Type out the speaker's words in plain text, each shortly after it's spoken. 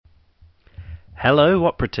Hello,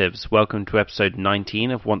 operatives. Welcome to episode 19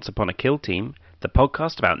 of Once Upon a Kill Team, the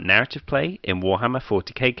podcast about narrative play in Warhammer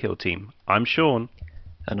 40k Kill Team. I'm Sean.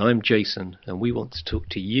 And I'm Jason, and we want to talk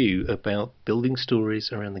to you about building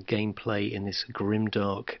stories around the gameplay in this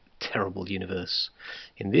grimdark, terrible universe.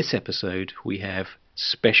 In this episode, we have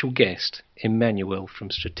special guest Emmanuel from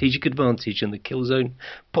Strategic Advantage and the Killzone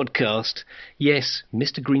podcast. Yes,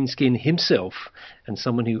 Mr. Greenskin himself, and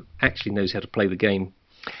someone who actually knows how to play the game.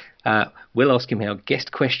 We'll ask him our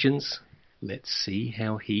guest questions. Let's see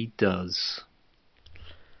how he does.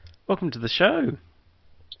 Welcome to the show.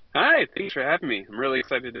 Hi, thanks for having me. I'm really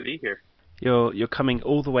excited to be here. You're coming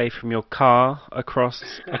all the way from your car across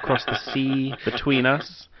the sea between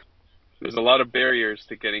us. There's a lot of barriers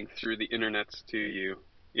to getting through the internets to you.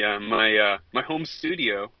 Yeah, my home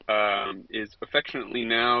studio is affectionately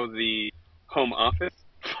now the home office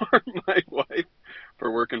for my wife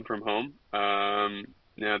for working from home.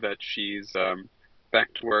 Now that she's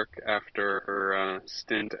back to work after her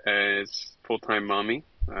stint as full-time mommy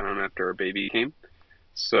after her baby came.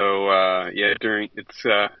 So it's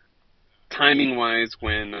timing-wise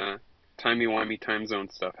when timey-wimey time zone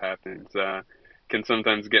stuff happens can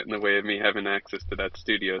sometimes get in the way of me having access to that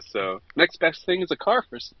studio. So next best thing is a car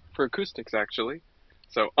for acoustics, actually.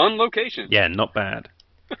 So on location. Yeah, not bad.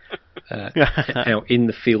 Our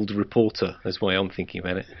in-the-field reporter, that's why I'm thinking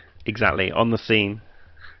about it. Exactly, on the scene.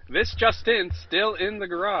 This just in, still in the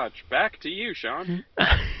garage. Back to you, Sean.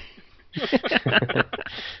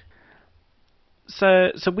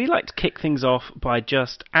 So we like to kick things off by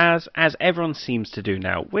just, as everyone seems to do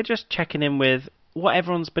now, we're just checking in with what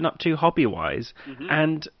everyone's been up to hobby-wise. Mm-hmm.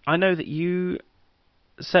 And I know that you,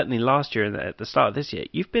 certainly last year and at the start of this year,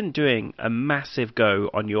 you've been doing a massive go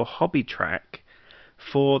on your hobby track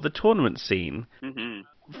for the tournament scene. Mm-hmm.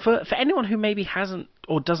 For anyone who maybe hasn't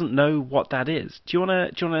or doesn't know what that is, do you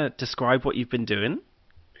wanna describe what you've been doing?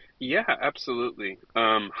 Yeah, absolutely.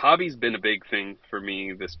 Hobby's been a big thing for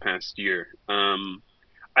me this past year.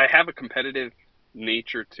 I have a competitive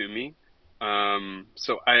nature to me,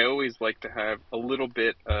 so I always like to have a little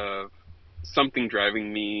bit of something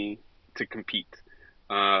driving me to compete.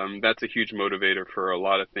 That's a huge motivator for a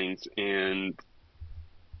lot of things. And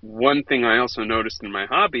one thing I also noticed in my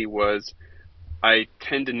hobby was I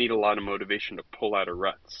tend to need a lot of motivation to pull out of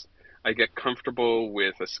ruts. I get comfortable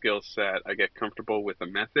with a skill set, I get comfortable with a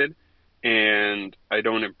method, and I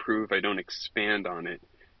don't improve, I don't expand on it.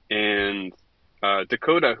 And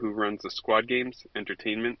Dakota, who runs the Squad Games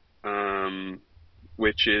Entertainment,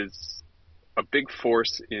 which is a big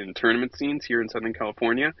force in tournament scenes here in Southern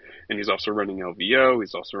California, and he's also running LVO,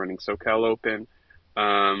 he's also running SoCal Open.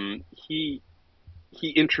 He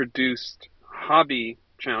introduced hobby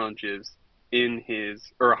challenges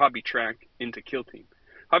or a hobby track into Kill Team.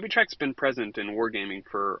 Hobby track's been present in wargaming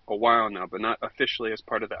for a while now, but not officially as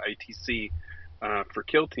part of the ITC for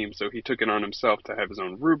Kill Team. So he took it on himself to have his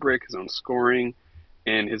own rubric, his own scoring,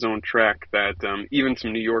 and his own track that even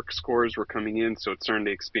some New York scores were coming in. So it's starting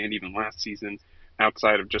to expand even last season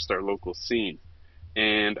outside of just our local scene.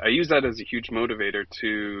 And I use that as a huge motivator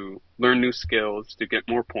to learn new skills, to get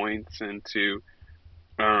more points, and to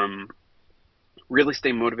really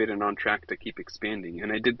stay motivated and on track to keep expanding.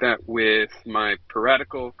 And I did that with my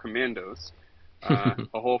piratical commandos, a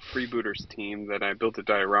whole freebooters team that I built a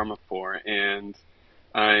diorama for. And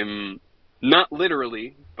I'm not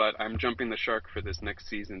literally, but I'm jumping the shark for this next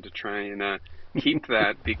season to try and keep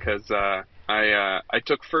that because I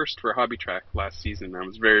took first for Hobby Track last season. I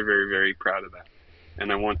was very, very, very proud of that.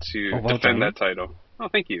 And I want to defend that title. Oh,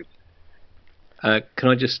 thank you. Can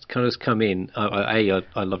I just come in? I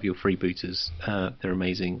love your freebooters. They're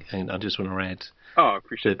amazing, and I just want to add. Oh, I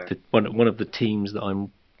appreciate that. One of the teams that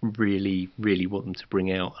I'm really, really want them to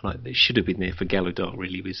bring out, and it should have been there for Galadark.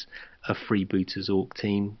 Really, was a freebooters orc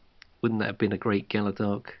team. Wouldn't that have been a great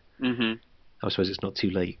Galadark? Mm-hmm. I suppose it's not too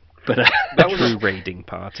late, but that was a raiding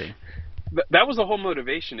party. That was the whole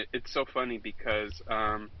motivation. It's so funny because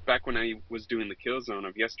back when I was doing the Killzone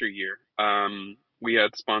of yesteryear, we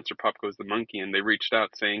had sponsor Pop Goes the Monkey, and they reached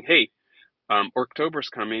out saying, hey, October's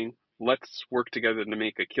coming. Let's work together to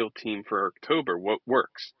make a kill team for October. What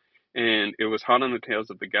works? And it was hot on the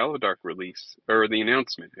tails of the Galadark release, or the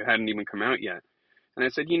announcement. It hadn't even come out yet. And I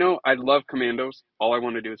said, I love Commandos. All I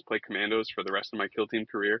want to do is play Commandos for the rest of my kill team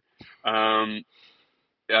career.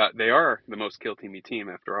 They are the most kill teamy team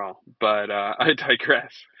after all, but I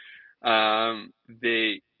digress.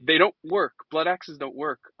 They don't work. Blood Axes don't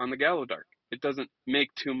work on the Galadark. It doesn't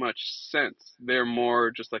make too much sense. They're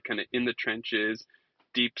more just like kind of in the trenches,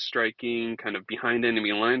 deep striking, kind of behind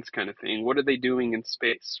enemy lines kind of thing. What are they doing in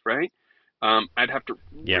space, right? I'd have to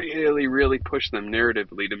really, really push them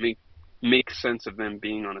narratively to make make sense of them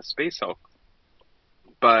being on a space Hulk.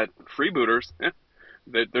 But freebooters,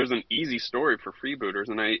 there's an easy story for freebooters,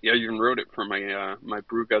 and I even wrote it for my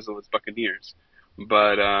Brew Guzzlers Buccaneers.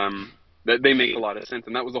 But they make a lot of sense,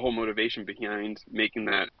 and that was the whole motivation behind making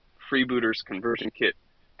that freebooters conversion kit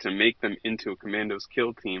to make them into a Commandos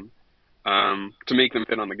kill team, to make them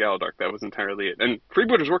fit on the Galadark. That was entirely it. And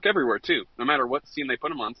freebooters work everywhere too, no matter what scene they put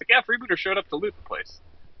them on. It's like, yeah, freebooters showed up to loot the place.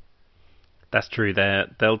 That's true.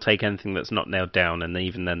 They'll take anything that's not nailed down, and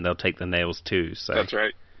even then they'll take the nails too. So that's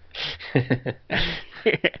right.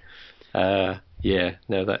 Yeah,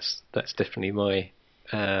 no, that's definitely my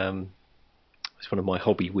it's one of my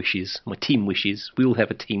hobby wishes, my team wishes. We all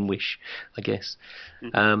have a team wish, I guess.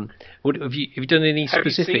 What have you done any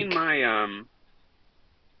specific? Have you seen my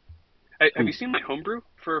have you seen my homebrew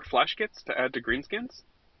for flash kits to add to greenskins?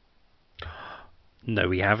 No,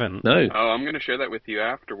 we haven't. No. Oh, I'm going to share that with you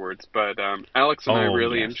afterwards. But Alex and I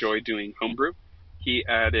really enjoy doing homebrew. He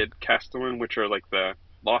added Castellan, which are like the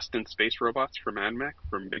Lost in Space robots from Mad Max,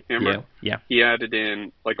 from Big Hammer. Yeah. He added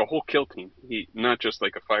in like a whole kill team. Not just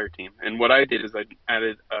like a fire team. And what I did is I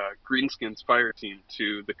added a Greenskins fire team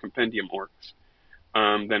to the Compendium Orcs.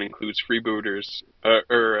 That includes freebooters,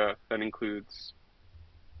 that includes,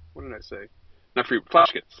 what did I say? Not free,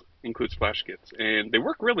 flash kits. Includes flash kits. And they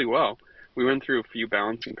work really well. We went through a few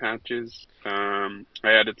balancing patches. I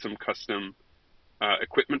added some custom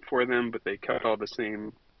equipment for them, but they kept all the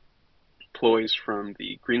same ploys from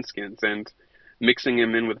the greenskins. And mixing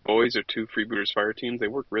them in with boys or two freebooters fire teams, they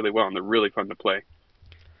work really well, and they're really fun to play.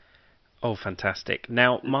 Oh, fantastic.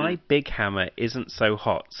 Now, my big hammer isn't so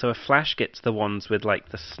hot, so a flash kit's the ones with, like,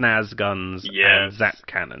 the snaz guns and zap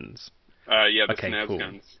cannons. Yeah, the snaz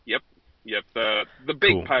guns. Yep, the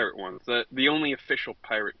big pirate ones. The only official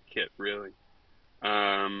pirate kit, really.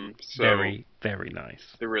 So very, very nice.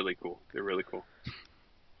 They're really cool.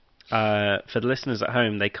 For the listeners at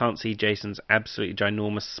home, they can't see Jason's absolutely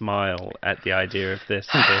ginormous smile at the idea of this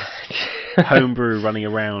homebrew running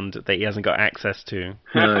around that he hasn't got access to.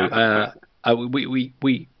 No,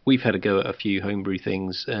 we've had a go at a few homebrew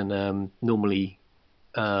things, and normally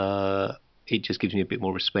it just gives me a bit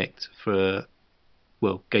more respect for,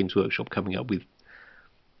 well, Games Workshop coming up with,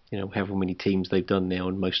 however many teams they've done now,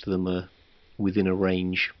 and most of them are within a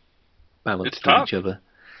range balanced to each other.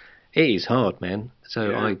 It is hard, man.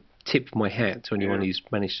 So I tip my hat to anyone who's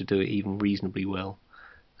managed to do it even reasonably well.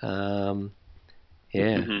 But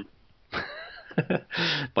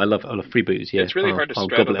I love freebooters. Yeah, it's really hard to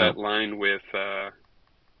straddle that line with.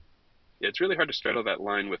 It's really hard to straddle that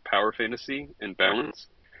line with power fantasy and balance,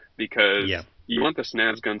 because you want the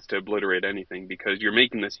snaz guns to obliterate anything, because you're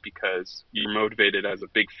making this because you're motivated as a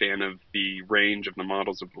big fan of the range of the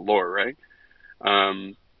models of the lore, right?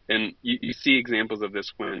 And you see examples of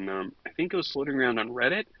this when I think it was floating around on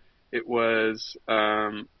Reddit. It was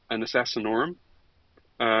an Assassinorum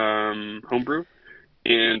homebrew,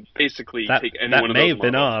 and basically take any one of those models. That may have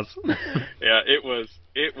been ours. Yeah,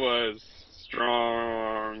 it was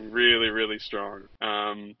strong, really, really strong.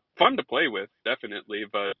 Fun to play with, definitely,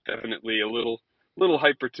 but definitely a little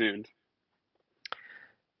hyper-tuned.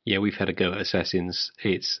 Yeah, we've had a go at Assassins.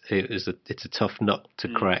 It's a tough nut to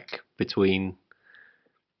crack between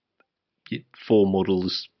 4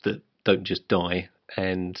 models that don't just die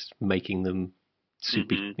and making them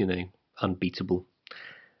super, unbeatable.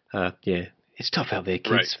 It's tough out there,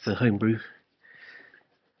 kids, for the homebrew.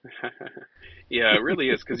 Yeah, it really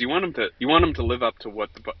is, because you want them to live up to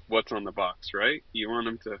what's on the box, right? You want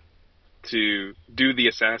them to do the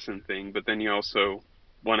assassin thing, but then you also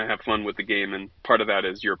want to have fun with the game, and part of that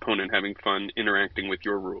is your opponent having fun interacting with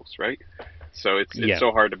your rules, right? So it's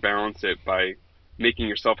so hard to balance it by making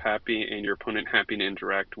yourself happy and your opponent happy to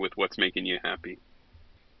interact with what's making you happy.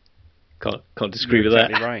 Can't disagree with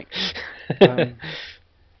that. Right.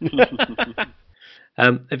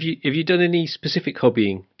 Have you done any specific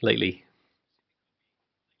hobbying lately?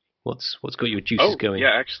 What's got your juices going?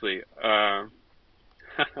 Yeah, actually.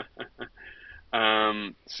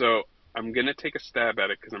 So I'm gonna take a stab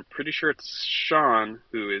at it, because I'm pretty sure it's Sean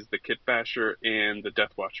who is the Kit Basher and the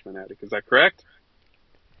Deathwatch fanatic. Is that correct?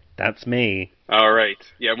 That's me. All right.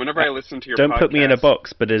 Yeah. Whenever I listen to your don't put me in a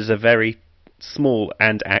box, but it is a very small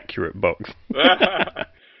and accurate box.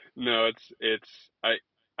 No,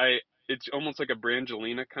 it's almost like a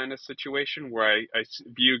Brangelina kind of situation where I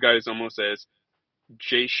view you guys almost as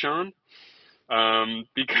Jay-Sean,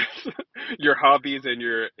 because your hobbies and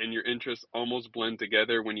your interests almost blend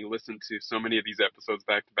together when you listen to so many of these episodes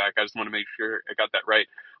back to back. I just want to make sure I got that right.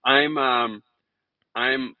 I'm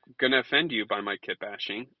gonna offend you by my kit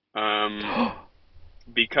bashing,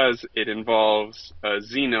 because it involves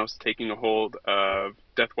Xenos taking a hold of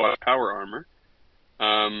Deathwatch power armor.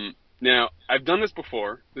 Now, I've done this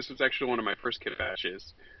before. This was actually one of my first kit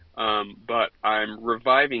batches, but I'm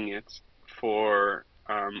reviving it for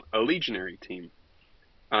a legionary team.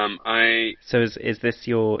 I So is this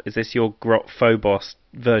your Grot Phobos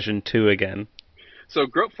version 2 again? So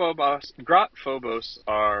Grot Phobos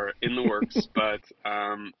are in the works, but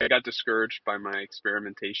I got discouraged by my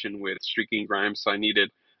experimentation with Streaking Grime, so I needed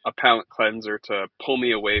a palate cleanser to pull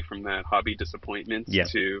me away from that hobby disappointment Yeah.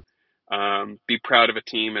 to be proud of a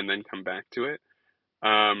team and then come back to it.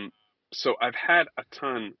 Um, so I've had a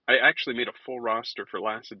ton. I actually made a full roster for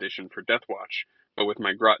last edition for Deathwatch, but with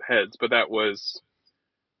my Grot heads. But that was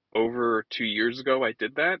over 2 years ago. I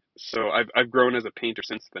did that, so I've grown as a painter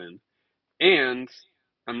since then. And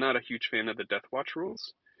I'm not a huge fan of the Deathwatch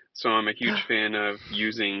rules, so I'm a huge fan of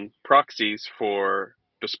using proxies for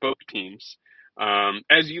bespoke teams,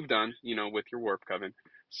 as you've done, with your Warp Coven.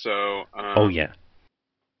 So, Oh yeah.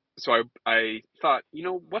 I thought,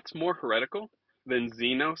 what's more heretical than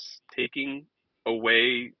Xenos taking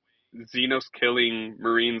away Xenos killing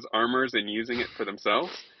Marines' armors and using it for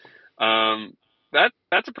themselves? Um,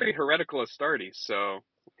 that's a pretty heretical Astartes. So,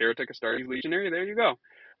 Heretic Astartes Legionary, there you go.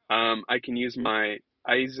 I can use my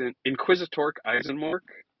Inquisitork Eisenmork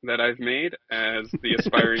that I've made as the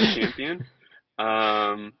aspiring champion.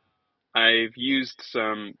 Um, I've used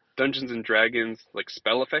some Dungeons and Dragons like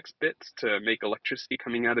spell effects bits to make electricity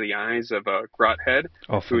coming out of the eyes of a Grot head,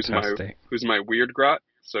 Oh, who's fantastic. my weird Grot.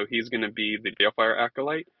 So he's going to be the Balefire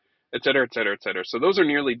acolyte, etc., etc., etc. So those are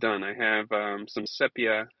nearly done. I have some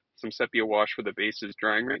sepia wash for the bases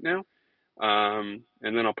drying right now. And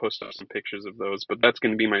then I'll post up some pictures of those. But that's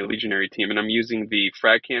going to be my legionary team, and I'm using the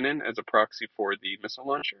frag cannon as a proxy for the missile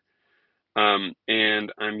launcher.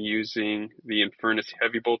 And I'm using the Infernus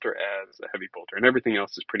Heavy Bolter as a Heavy Bolter, and everything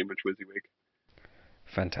else is pretty much WYSIWYG.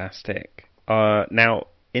 Fantastic. Now,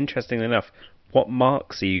 interestingly enough, what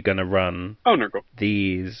marks are you going to run? Oh, Nurgle.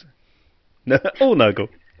 These. Oh, Nurgle.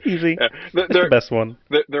 Easy. Yeah, That's the best one.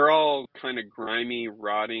 They're all kind of grimy,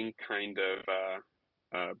 rotting, kind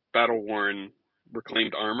of battle-worn,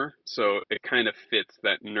 reclaimed armor, so it kind of fits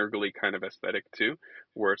that Nurgly kind of aesthetic too,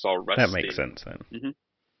 where it's all rusty. That makes sense then. Mm-hmm.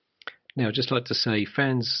 Now, I'd just like to say,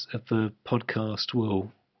 fans of the podcast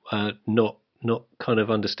will not kind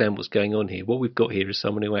of understand what's going on here. What we've got here is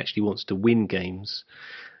someone who actually wants to win games,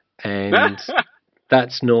 and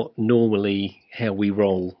that's not normally how we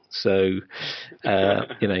roll. So,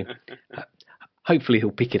 hopefully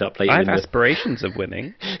he'll pick it up later. I have aspirations of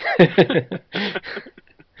winning.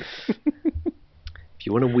 If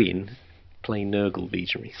you want to win, play Nurgle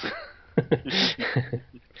Legionaries.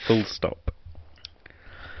 Full stop.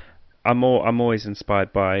 I'm always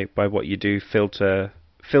inspired by what you do. Filter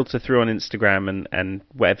through on Instagram and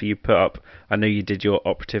whatever you put up. I know you did your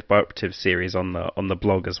operative by operative series on the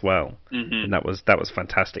blog as well, and that was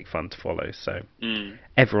fantastic fun to follow. So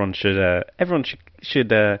everyone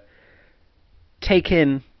should take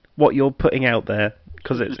in what you're putting out there,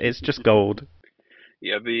 because it's just gold.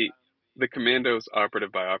 Yeah, the Commandos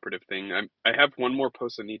operative by operative thing. I have one more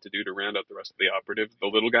post I need to do to round out the rest of the operatives. The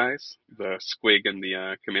little guys, the Squig and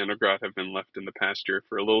the Commando Grot, have been left in the pasture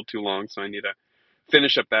for a little too long, so I need to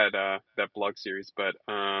finish up that blog series. But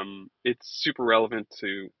it's super relevant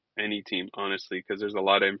to any team, honestly, because there's a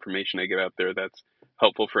lot of information I give out there that's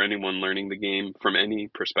helpful for anyone learning the game from any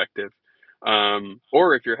perspective.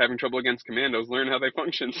 Or if you're having trouble against commandos, learn how they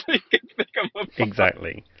function so you can pick them up.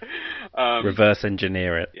 Exactly. Reverse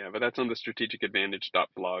engineer it. Yeah, but that's on the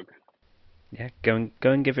strategicadvantage.blog. Yeah, go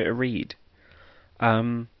and give it a read.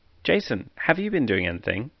 Jason, have you been doing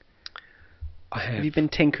anything? I have. Have you been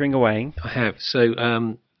tinkering away? I have. So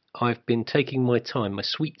I've been taking my time, my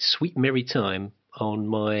sweet, merry time on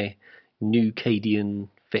my new Cadian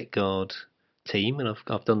Vet Guard team, and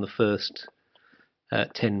I've done the first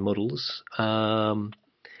 10 models. So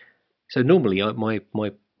normally I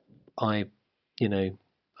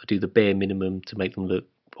do the bare minimum to make them look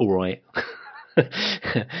all right. But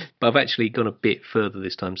I've actually gone a bit further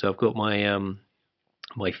this time. So I've got my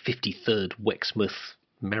my 53rd Wexmouth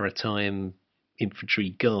Maritime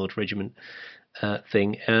Infantry Guard Regiment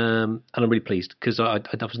thing, and I'm really pleased because I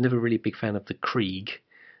was never really a big fan of the Krieg.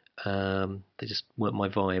 They just weren't my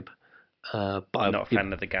vibe. But not a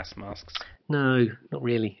fan of the gas masks. No, not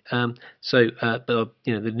really. But the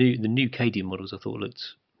new Cadian models I thought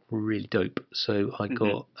looked really dope. So I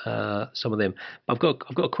got some of them. I've got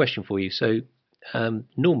a question for you. So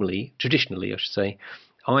traditionally, I should say,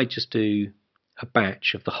 I just do a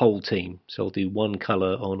batch of the whole team. So I'll do one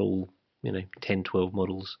colour on all 10, 12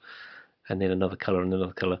 models, and then another colour and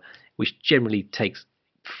another colour, which generally takes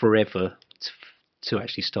forever to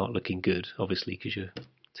actually start looking good, obviously, because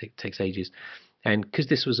it takes ages. And because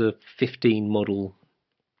this was a 15 model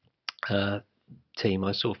team,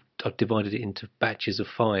 I've divided it into batches of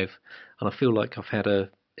 5, and I feel like I've had a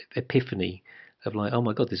epiphany of like, oh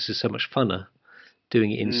my god, this is so much funner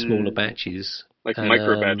doing it in smaller batches. Like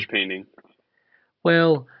micro batch painting.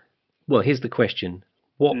 Well, here's the question: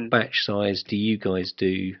 what batch size do you guys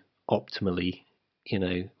do optimally? You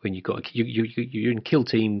know, when you're in kill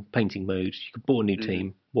team painting mode, you bought a new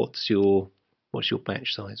team. What's your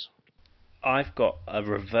batch size? I've got a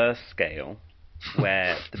reverse scale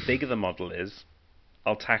where the bigger the model is,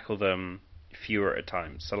 I'll tackle them fewer at a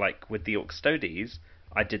time. So like with the Custodes,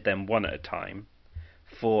 I did them one at a time.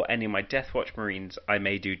 For any of my Deathwatch Marines, I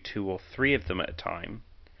may do 2 or 3 of them at a time.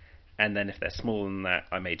 And then if they're smaller than that,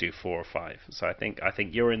 I may do 4 or 5. So I think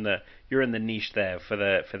you're in the niche there for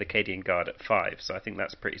the Cadian Guard at 5. So I think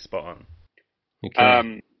that's pretty spot on.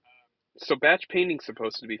 Okay. So batch painting's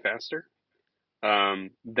supposed to be faster.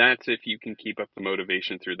 That's if you can keep up the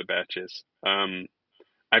motivation through the batches.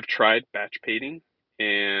 I've tried batch painting,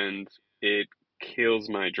 and it kills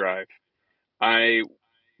my drive. I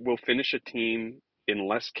will finish a team in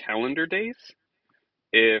less calendar days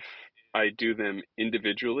if I do them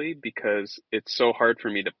individually, because it's so hard for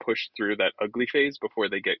me to push through that ugly phase before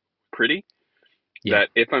they get pretty, that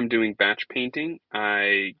if I'm doing batch painting,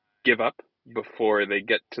 I give up before they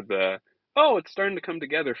get to the, oh, it's starting to come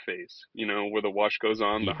together phase, where the wash goes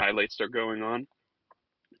on, the highlights start going on.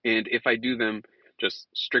 And if I do them just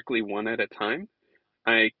strictly one at a time,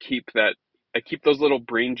 I keep those little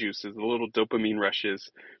brain juices, the little dopamine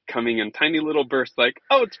rushes coming in tiny little bursts, like,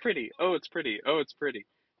 oh, it's pretty, oh, it's pretty, oh, it's pretty.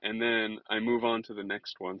 And then I move on to the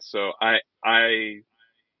next one. So I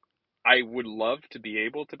would love to be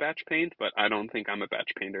able to batch paint, but I don't think I'm a batch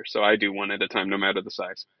painter. So I do one at a time, no matter the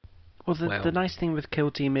size. Well, the nice thing with Kill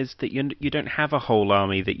Team is that you don't have a whole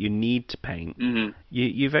army that you need to paint. Mm-hmm.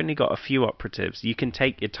 You've only got a few operatives. You can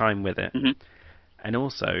take your time with it. Mm-hmm. And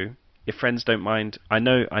also, if friends don't mind, I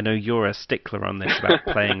know you're a stickler on this about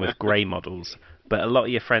playing with grey models, but a lot of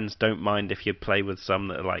your friends don't mind if you play with some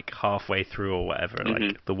that are like halfway through or whatever,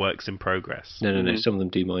 like the work's in progress. No. Some of them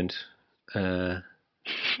do mind. Some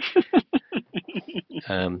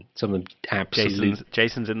of them absolutely.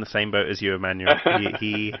 Jason's in the same boat as you, Emmanuel.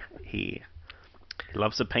 He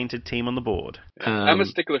loves a painted team on the board. I'm a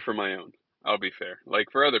stickler for my own. I'll be fair. Like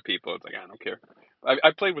for other people, it's like I don't care.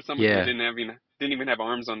 I played with someone who didn't even have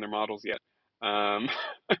arms on their models yet.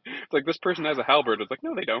 It's like, this person has a halberd. It's like,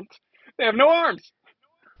 no, they don't. They have no arms.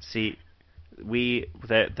 See,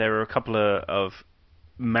 there are a couple of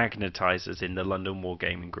magnetizers in the London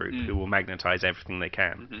Wargaming group who will magnetize everything they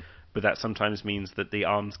can. But that sometimes means that the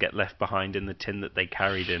arms get left behind in the tin that they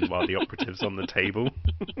carried in while the operative's on the table.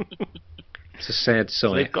 It's a sad sight.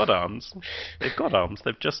 So they've got arms.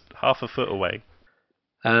 They're just half a foot away.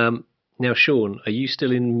 Now, Sean, are you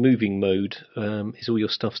still in moving mode? Is all your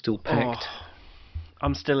stuff still packed? Oh,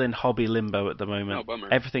 I'm still in hobby limbo at the moment. Oh, bummer.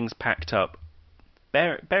 Everything's packed up.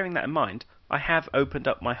 Bearing that in mind, I have opened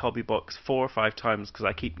up my hobby box 4 or 5 times because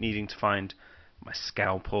I keep needing to find my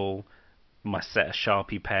scalpel, my set of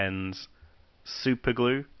Sharpie pens, super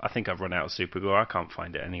glue. I think I've run out of super glue. I can't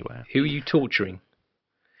find it anywhere. Who are you torturing?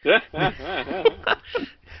 Yeah,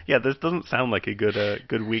 this doesn't sound like a good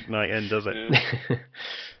weeknight end, does it?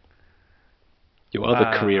 Your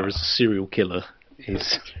other career as a serial killer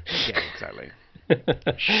is... Yeah, exactly.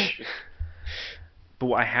 But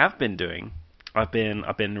what I have been doing, I've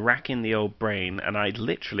been racking the old brain, and I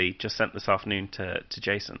literally just sent this afternoon to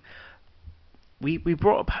Jason. We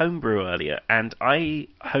brought up homebrew earlier, and I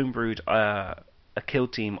homebrewed a kill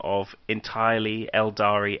team of entirely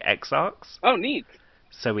Eldari Exarchs. Oh, neat.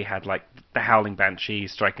 So we had like the Howling Banshee,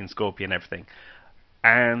 Striking Scorpion, everything.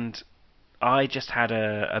 And I just had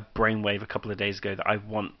a brainwave a couple of days ago that I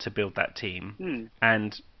want to build that team.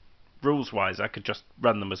 And rules-wise, I could just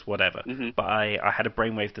run them as whatever. But I had a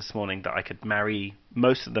brainwave this morning that I could marry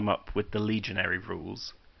most of them up with the Legionary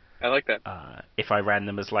rules. I like that. If I ran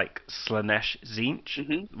them as like Slanesh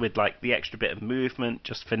Tzeentch, with like the extra bit of movement,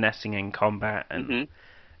 just finessing in combat and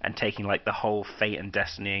taking like the whole fate and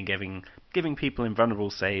destiny and giving people invulnerable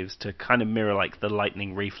saves to kind of mirror like the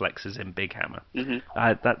lightning reflexes in Big Hammer.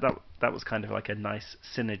 That was kind of like a nice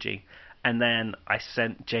synergy. And then I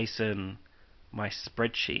sent Jason my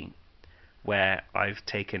spreadsheet where I've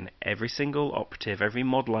taken every single operative, every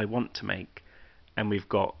model I want to make, and we've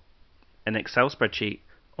got an Excel spreadsheet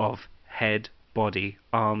of head, body,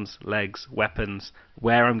 arms, legs, weapons,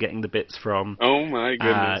 where I'm getting the bits from. Oh my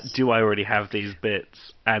goodness. Do I already have these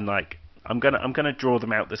bits? And like I'm gonna draw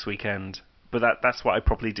them out this weekend. But that's what I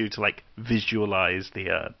probably do to like visualize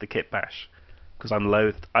the kit bash. because I'm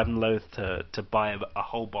loath to buy a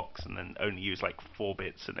whole box and then only use like 4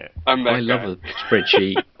 bits in it. I'm that I love guy. a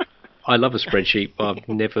spreadsheet. I love a spreadsheet, but I've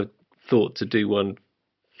never thought to do one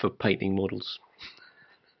for painting models.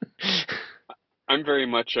 I'm very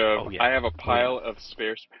much of, Oh yeah. I have a Oh yeah. pile of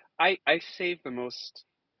spare. I save the most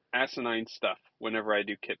asinine stuff whenever I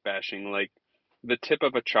do kit bashing, like the tip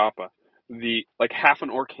of a choppa, the like half an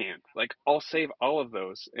orc hand. Like I'll save all of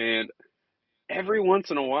those, and every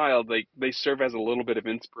once in a while, they serve as a little bit of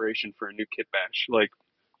inspiration for a new kit bash. Like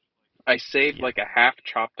I saved Yeah. like a half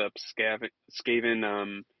chopped up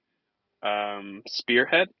Skaven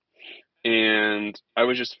spearhead, and I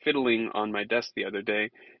was just fiddling on my desk the other day,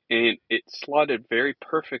 and it slotted very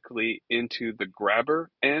perfectly into the grabber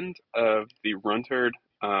end of the Runtard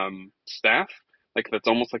staff. Like that's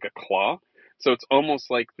almost like a claw. So it's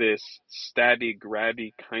almost like this stabby,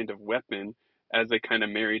 grabby kind of weapon as they kind of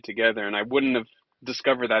marry together. And I wouldn't have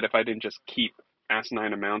discovered that if I didn't just keep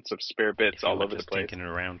asinine amounts of spare bits If you all were over the just place. tinkering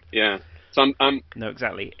around. Yeah. So I'm No,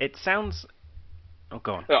 exactly. It sounds. Oh,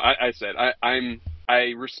 go on. no, I said I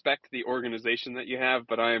respect the organization that you have,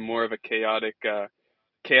 but I am more of a chaotic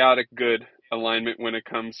good alignment when it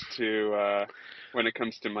comes to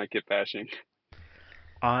my kit bashing.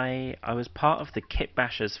 I was part of the Kit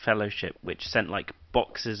Bashers Fellowship, which sent like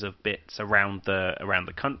boxes of bits around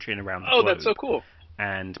the country and around the Oh, globe. that's so cool.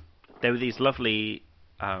 And there were these lovely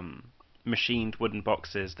machined wooden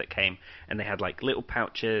boxes that came, and they had like little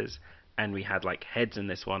pouches, and we had like heads in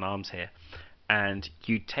this one, arms here, and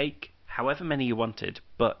you take however many you wanted,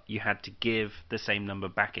 but you had to give the same number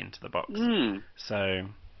back into the box. So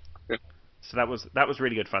so that was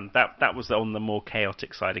really good fun. That was on the more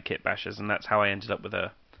chaotic side of Kit Bashers, and that's how I ended up with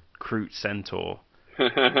a Kroot Centaur,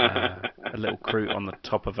 a little Kroot on the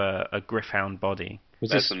top of a Griffhound body. Was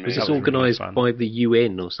That's this amazing. was this That was really organised fun. by the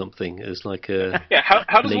UN or something as like a Yeah, how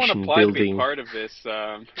does one nation apply to be building? part of this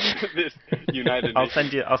this United I'll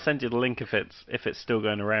Nations? send you the link if it's still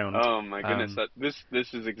going around. Oh my goodness, that this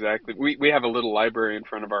is exactly we have a little library in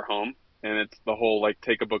front of our home, and it's the whole like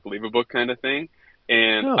take a book, leave a book kind of thing.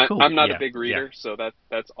 And Oh, cool. I'm not a Yeah, big yeah. reader, so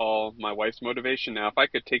that's all my wife's motivation. Now, if I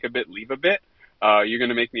could take a bit, leave a bit, you're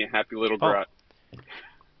gonna make me a happy little Oh, grot.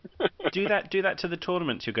 do that to the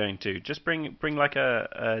tournaments you're going to. Just bring like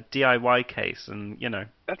a DIY case, and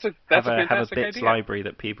That's a have a fantastic bits idea. library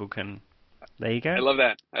that people can. There you go. I love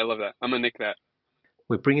that. I love that. I'm gonna nick that.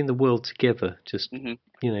 We're bringing the world together, just Hmm.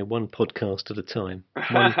 one podcast at a time,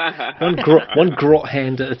 one grot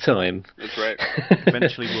hand at a time. That's right.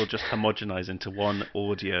 Eventually, we'll just homogenize into one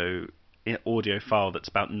audio file that's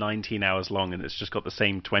about 19 hours long, and it's just got the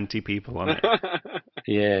same 20 people on it.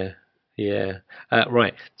 Yeah, yeah.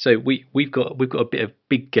 Right. So we've got a bit of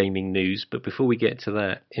big gaming news, but before we get to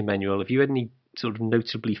that, Emmanuel, have you had any sort of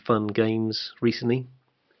notably fun games recently?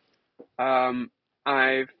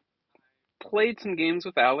 I've played some games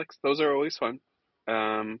with Alex. Those are always fun.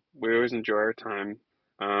 We always enjoy our time.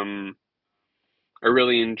 I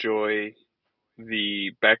really enjoy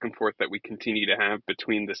the back and forth that we continue to have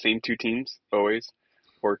between the same two teams always,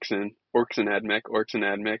 Orcs and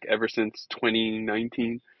AdMech. Ever since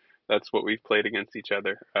 2019, that's what we've played against each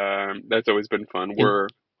other. That's always been fun. In,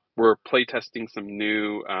 We're play testing some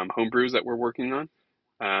new homebrews that we're working on.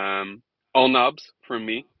 All knobs from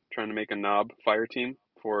me, trying to make a knob fire team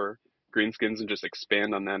for Greenskins and just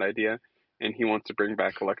expand on that idea. And he wants to bring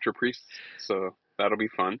back Electro Priests, so that'll be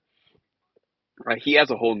fun. He has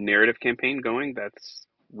a whole narrative campaign going that's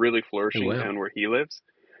really oh flourishing wow. down where he lives.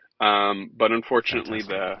 But unfortunately,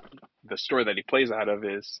 Fantastic. the store that he plays out of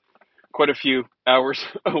is quite a few hours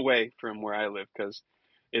away from where I live because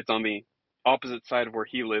it's on the opposite side of where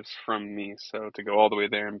he lives from me. So to go all the way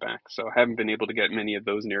there and back. So I haven't been able to get many of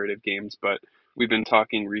those narrative games, but we've been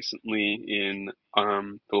talking recently in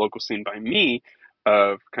the local scene by me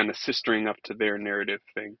of kind of sistering up to their narrative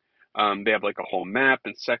thing. They have like a whole map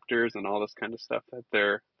and sectors and all this kind of stuff that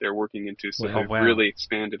they're working into. So Oh Wow. they've wow. really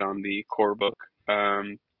expanded on the core book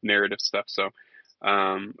narrative stuff. So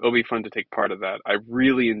it'll be fun to take part of that. I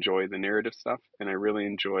really enjoy the narrative stuff, and I really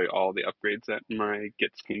enjoy all the upgrades that my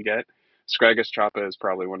gits can get. Scraggus Choppa is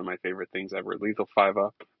probably one of my favorite things ever. Lethal 5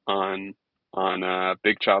 up on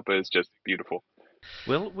Big Choppa is just beautiful.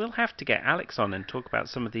 We'll have to get Alex on and talk about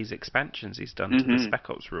some of these expansions he's done to the Hmm. Spec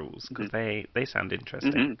Ops rules, because they sound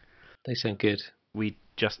interesting. Hmm. They sound good. We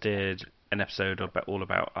just did an episode all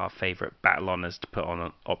about our favourite battle honours to put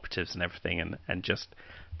on operatives and everything, and just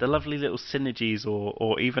the lovely little synergies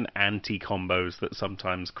or even anti-combos that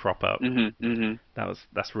sometimes crop up. Hmm. Hmm.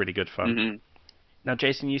 That's really good fun. Hmm. Now,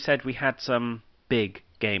 Jason, you said we had some big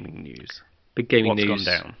gaming news. Big gaming What's news.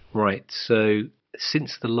 gone down? Right. So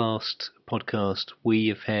since the last podcast, we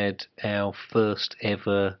have had our first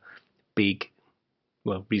ever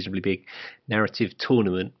reasonably big narrative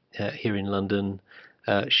tournament here in London.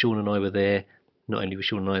 Sean and I were there. Not only were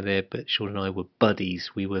Sean and I there, but Sean and I were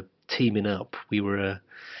buddies. We were teaming up. We were a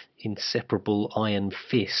inseparable iron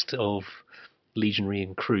fist of legionary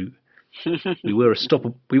and crew. We were a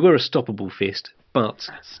stoppable fist, but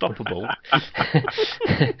stoppable.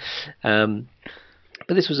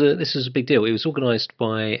 But this was a big deal. It was organised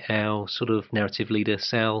by our sort of narrative leader,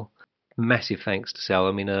 Sal. Massive thanks to Sal.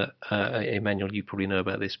 I mean, Emmanuel, you probably know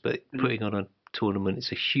about this, but putting on a tournament,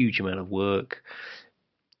 it's a huge amount of work.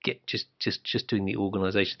 Just doing the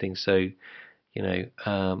organisation thing. So,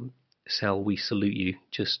 Sal, we salute you.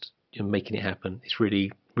 Just making it happen. It's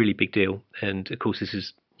really, really big deal. And of course, this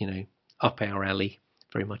is up our alley,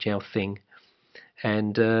 very much our thing.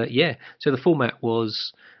 And so the format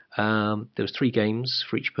was there was 3 games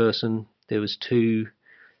for each person. There was 2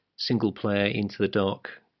 single player Into the Dark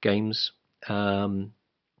games, and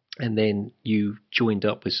then you joined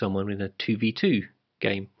up with someone in a 2v2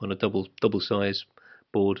 game on a double size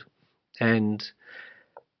board. And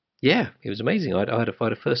yeah, it was amazing. I had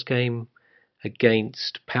a first game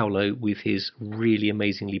against Paolo with his really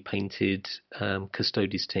amazingly painted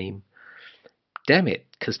Custodes team. Damn it,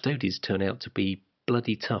 Custodes turn out to be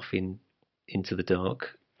bloody tough in Into the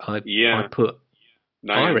Dark. I put,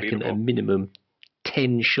 I reckon, a minimum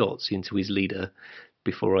 10 shots into his leader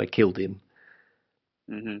before I killed him.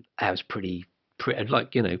 Mm-hmm. That was pretty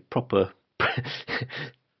like,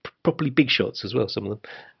 properly big shots as well, some of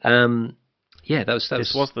them.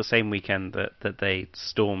 This was the same weekend that they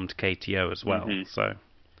stormed KTO as well. Mm-hmm. So,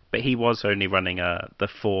 but he was only running the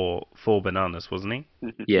four bananas, wasn't he?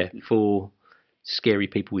 Mm-hmm. Yeah, 4 scary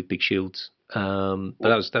people with big shields. But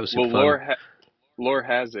that was fun. Lore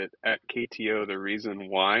has it at KTO the reason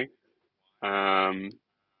why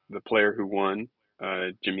the player who won,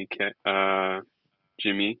 Jimmy, the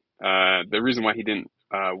reason why he didn't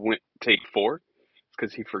take 4 is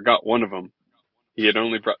because he forgot one of them. He had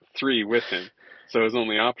only brought 3 with him, so his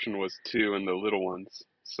only option was 2 and the little ones.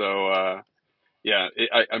 So I'm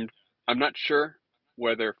not sure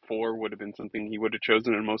whether 4 would have been something he would have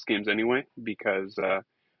chosen in most games anyway, because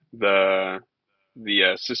the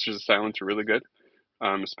Sisters of Silence are really good,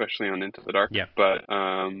 especially on Into the Dark. Yeah. But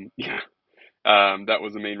that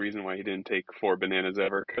was the main reason why he didn't take 4 bananas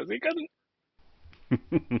ever, because he couldn't.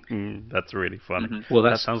 That's really fun. Mm-hmm. Well,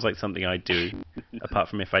 that sounds like something I do. Apart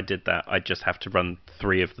from if I did that, I'd just have to run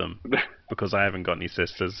 3 of them because I haven't got any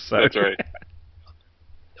sisters. So. That's right.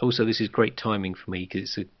 Also, this is great timing for me because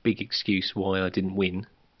it's a big excuse why I didn't win.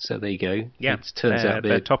 So there you go. Yeah, it turns out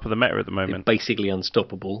they're top of the meta at the moment. They're basically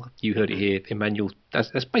unstoppable. You heard it here, Emmanuel.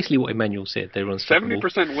 That's basically what Emmanuel said. They're unstoppable.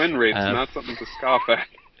 70% win rate's not something to scoff at.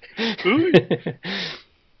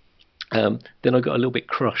 Then I got a little bit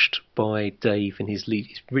crushed by Dave and his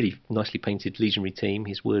really nicely painted legionary team,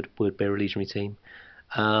 his word bearer legionary team.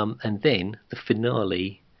 And then the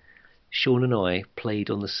finale, Sean and I played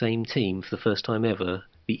on the same team for the first time ever.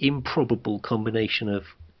 The improbable combination of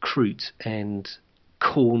Kroot and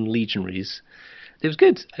Khorne legionaries. It was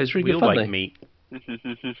good. It was really good fun. We all like meat.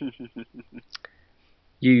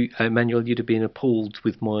 You, Emmanuel, you'd have been appalled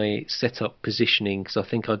with my setup positioning because I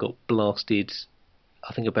think I got blasted.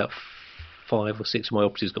 I think about 5 or 6 of my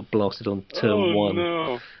operatives got blasted on turn 1.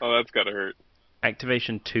 No! Oh, that's gotta hurt.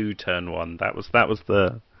 Activation 2, turn 1. That was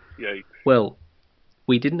the. Yikes. Well,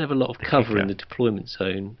 we didn't have a lot of cover in the deployment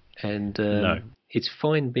zone, and no. It's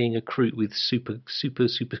fine being a Kroot with super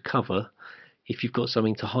cover if you've got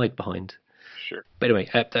something to hide behind. Sure. But anyway,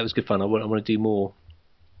 that was good fun. I want to do more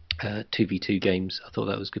 2v2 games. I thought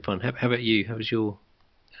that was good fun. How about you? How was your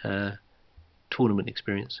tournament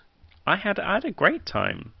experience? I had a great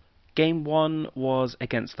time. Game 1 was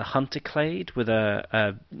against the Hunter Clade with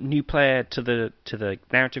a new player to the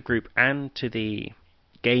narrative group and to the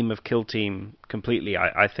game of Kill Team completely.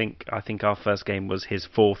 I think our first game was his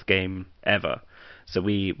 4th game ever. So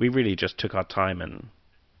we really just took our time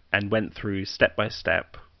and went through step by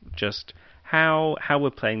step just how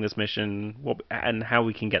we're playing this mission, and how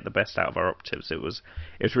we can get the best out of our operatives. It was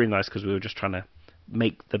really nice because we were just trying to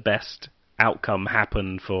make the best outcome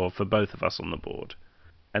happen for both of us on the board,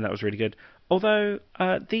 and that was really good. Although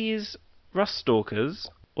these Rust Stalkers,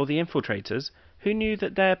 or the Infiltrators, who knew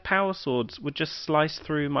that their power swords would just slice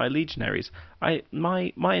through my legionaries?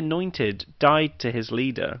 My Anointed died to his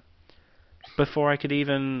leader before I could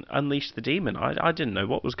even unleash the demon. I didn't know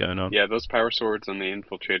what was going on. Yeah, those power swords on the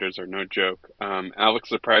Infiltrators are no joke. Alex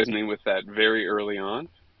surprised me with that very early on,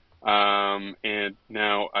 and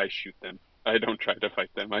now I shoot them. I don't try to fight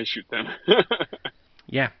them, I shoot them.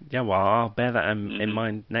 Yeah. Well, I'll bear that in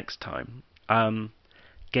mind next time.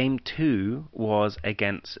 Game 2 was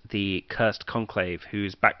against the Cursed Conclave,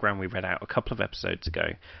 whose background we read out a couple of episodes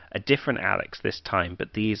ago. A different Alex this time,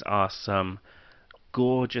 but these are some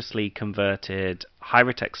gorgeously converted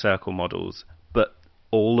Hyrotech Circle models, but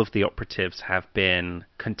all of the operatives have been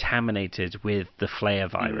contaminated with the Flare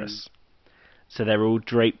virus. So they're all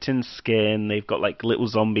draped in skin, they've got like little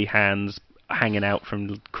zombie hands hanging out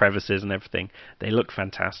from crevices and everything. They look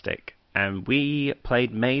fantastic. And we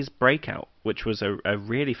played Maze Breakout, which was a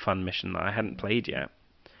really fun mission that I hadn't played yet.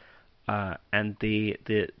 And the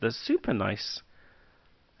super nice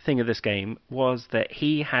thing of this game was that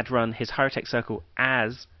he had run his Hyrotech Circle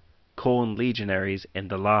as Khorne Legionaries in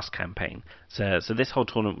the last campaign. So this whole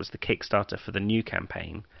tournament was the Kickstarter for the new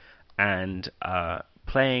campaign. And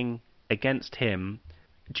playing against him,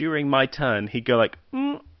 during my turn, he'd go like,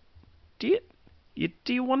 do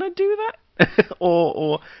you want to do that?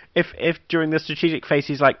 or if during the strategic phase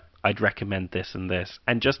he's like, I'd recommend this and this,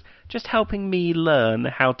 and just helping me learn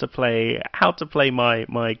how to play my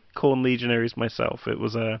Khorne Legionaries myself. It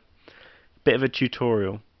was a bit of a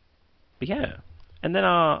tutorial. But yeah. And then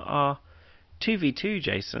our 2v2,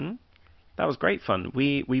 Jason, that was great fun.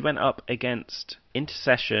 We went up against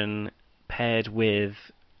Intercession paired with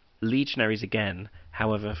Legionaries again.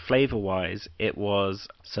 However, flavor-wise, it was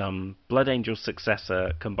some Blood Angel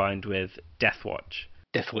Successor combined with Deathwatch.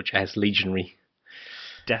 Deathwatch as Legionary.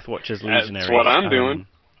 Deathwatch as Legionary. That's what I'm doing.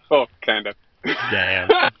 Oh, kind of.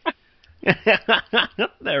 Yeah.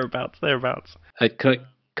 Thereabouts. Can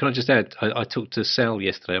I just add, I talked to Sal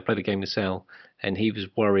yesterday. I played a game with Sal, and he was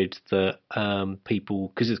worried that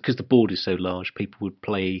people, because the board is so large, people would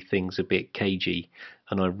play things a bit cagey.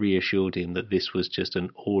 And I reassured him that this was just an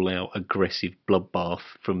all-out aggressive bloodbath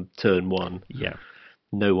from turn one. Yeah.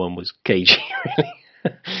 No one was cagey, really.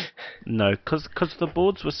 No, because the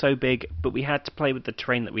boards were so big, but we had to play with the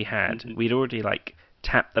terrain that we had. We'd already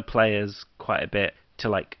tapped the players quite a bit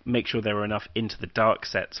to make sure there were enough into the dark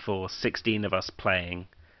sets for 16 of us playing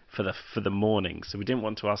for the morning. So we didn't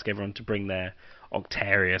want to ask everyone to bring their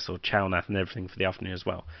Octarius or Chalnath and everything for the afternoon as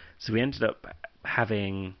well. So we ended up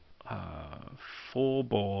having 4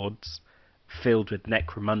 boards filled with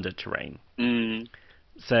Necromunda terrain.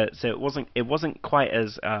 So it wasn't quite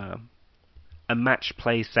as a match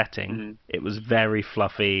play setting. It was very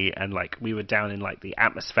fluffy, and we were down in the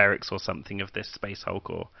atmospherics or something of this Space Hulk,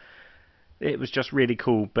 or it was just really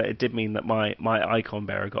cool. But it did mean that my Icon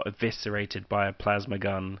Bearer got eviscerated by a plasma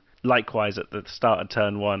gun, likewise at the start of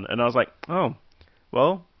turn 1, and I was like, oh,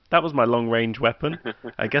 well, that was my long range weapon.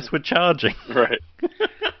 I guess we're charging. Right.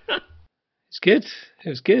 It's good. It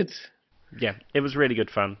was good. Yeah, it was really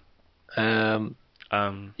good fun. Yeah.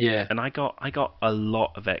 And I got a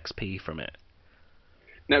lot of XP from it.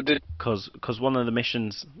 Now, because one of the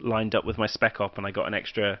missions lined up with my spec op, and I got an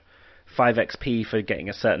extra 5 XP for getting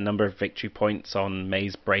a certain number of victory points on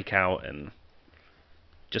Maze Breakout, and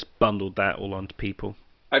just bundled that all onto people.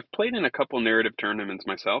 I've played in a couple narrative tournaments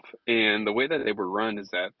myself, and the way that they were run is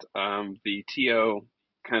that the TO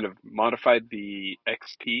kind of modified the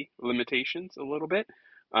XP limitations a little bit,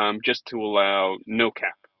 just to allow no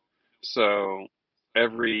cap. So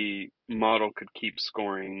every model could keep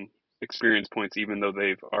scoring experience points even though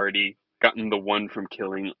they've already gotten the 1 from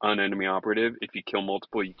killing an enemy operative. If you kill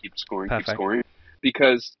multiple, you keep scoring.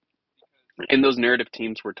 Because and those narrative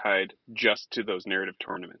teams were tied just to those narrative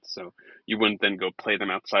tournaments. So you wouldn't then go play them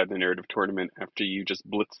outside the narrative tournament after you just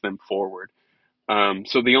blitz them forward.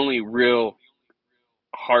 So the only real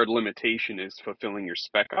hard limitation is fulfilling your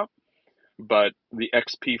spec up. But the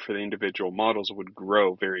XP for the individual models would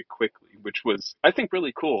grow very quickly, which was, I think,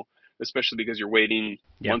 really cool, especially because you're waiting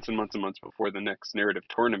months and months and months before the next narrative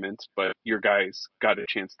tournament, but your guys got a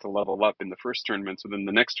chance to level up in the first tournament, so then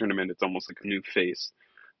the next tournament, it's almost like a new phase.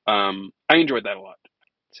 I enjoyed that a lot.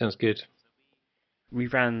 Sounds good. We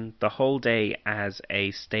ran the whole day as a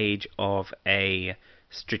stage of a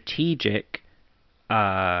strategic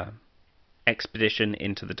expedition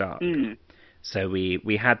into the dark. So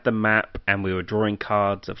we had the map, and we were drawing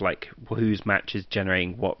cards of whose match is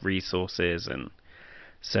generating what resources, and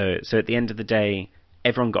so at the end of the day,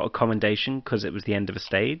 everyone got a commendation because it was the end of a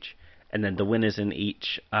stage, and then the winners in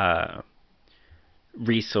each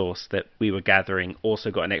resource that we were gathering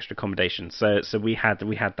also got an extra commendation. So we had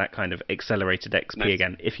that kind of accelerated XP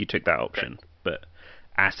again if you took that option, but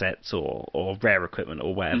assets or rare equipment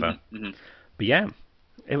or whatever. But yeah,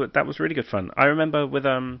 that was really good fun. I remember with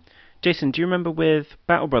Jason, do you remember with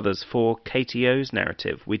Battle Brothers for KTO's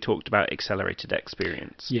narrative, we talked about accelerated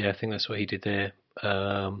experience? Yeah, I think that's what he did there.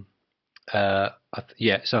 So I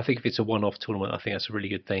think if it's a one-off tournament, I think that's a really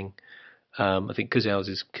good thing. I think because ours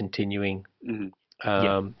is continuing.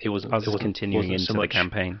 It wasn't continuing into so much the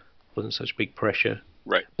campaign. Wasn't such big pressure.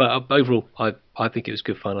 Right. But overall, I think it was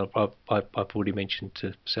good fun. I've already mentioned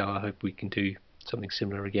to Sal, I hope we can do something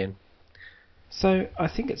similar again. So I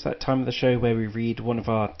think it's that time of the show where we read one of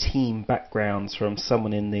our team backgrounds from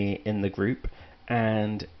someone in the group,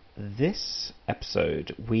 and this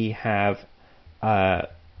episode we have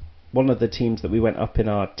one of the teams that we went up in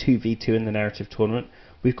our 2v2 in the narrative tournament.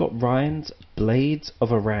 We've got Ryan's Blades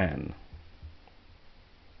of Iran.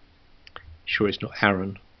 Sure, it's not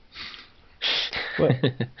Aaron. Well,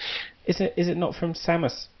 is it not from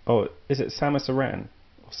Samus? Oh, is it Samus Aran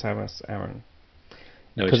or Samus Aran?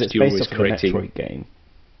 No, because it's based off of the Metroid game.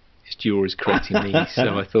 Stuart is correcting me,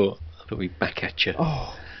 so I thought we'd back at you.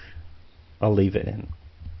 Oh, I'll leave it in.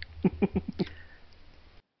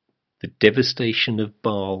 The devastation of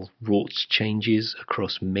Baal wrought changes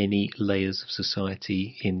across many layers of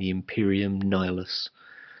society in the Imperium Nihilus.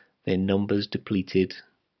 Their numbers depleted,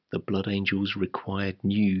 the Blood Angels required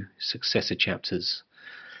new successor chapters.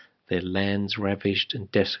 Their lands ravaged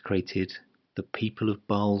and desecrated, the people of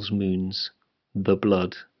Baal's moons, the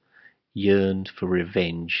Blood, yearned for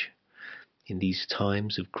revenge. In these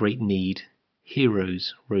times of great need,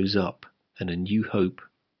 heroes rose up and a new hope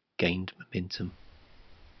gained momentum.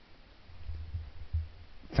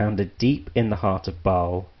 Founded deep in the heart of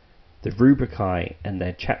Baal, the Rubrikai and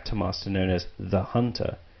their chapter master known as the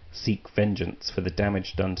Hunter seek vengeance for the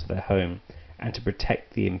damage done to their home and to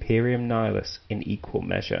protect the Imperium Nihilus in equal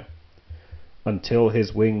measure. Until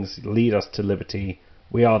his wings lead us to liberty,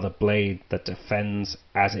 we are the blade that defends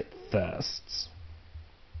as it thirsts.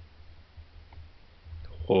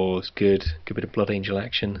 Oh, it's good. Good bit of Blood Angel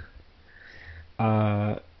action.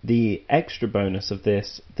 The extra bonus of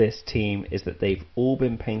this team is that they've all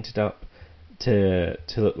been painted up to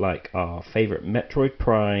look like our favourite Metroid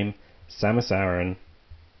Prime, Samus Aran,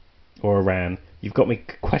 or Aran. You've got me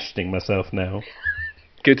questioning myself now.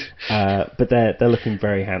 Good. But they're looking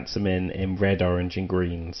very handsome in red, orange, and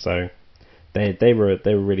green. So they were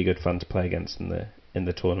really good fun to play against in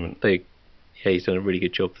the tournament. He's done a really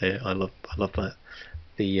good job there. I love that.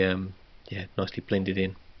 Nicely blended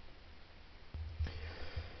in.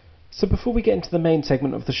 So before we get into the main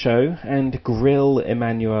segment of the show and grill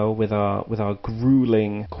Emmanuel with our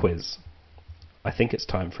grueling quiz, I think it's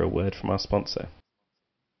time for a word from our sponsor.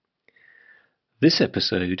 This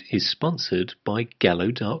episode is sponsored by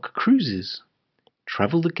Gallo Dark Cruises.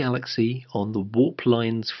 Travel the galaxy on the Warp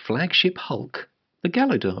Line's flagship hulk, the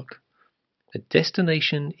Gallo Dark. A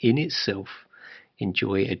destination in itself.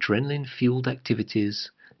 Enjoy adrenaline-fueled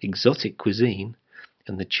activities, exotic cuisine,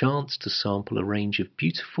 and the chance to sample a range of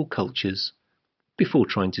beautiful cultures before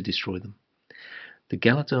trying to destroy them. The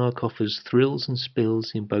Galadark offers thrills and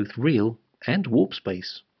spills in both real and warp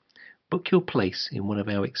space. Book your place in one of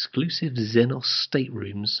our exclusive Xenos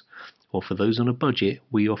staterooms, or for those on a budget,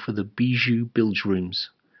 we offer the Bijou Bilge Rooms.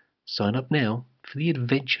 Sign up now for the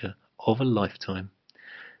adventure of a lifetime.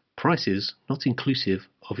 Prices not inclusive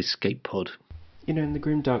of Escape Pod. You know, in the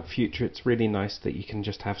grimdark future, it's really nice that you can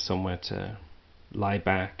just have somewhere to lie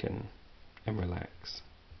back and relax.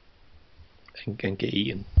 And get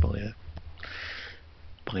eaten by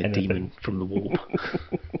a demon from the warp.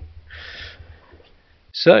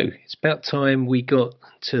 So, it's about time we got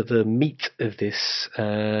to the meat of this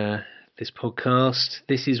podcast.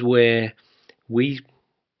 This is where we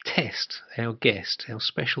test our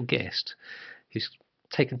special guest, who's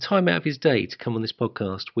taken time out of his day to come on this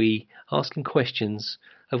podcast. We ask him questions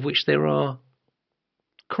of which there are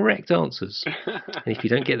correct answers. And if you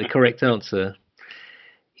don't get the correct answer,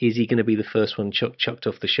 is he going to be the first one chucked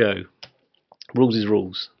off the show? Rules is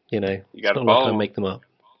rules, you know. You got to follow. It's not like I make them up.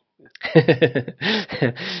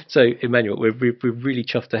 So, Emmanuel, we're really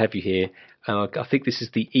chuffed to have you here. I think this is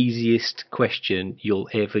the easiest question you'll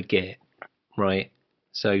ever get, right?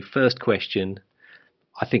 So, first question,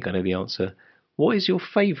 I think I know the answer. What is your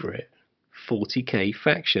favourite 40k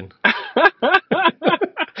faction?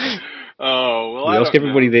 Oh, well, we ask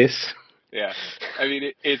everybody know. This. Yeah, I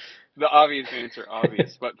mean, it's the obvious answer,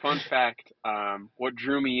 obvious. But fun fact, what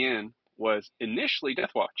drew me in was initially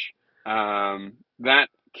Deathwatch. That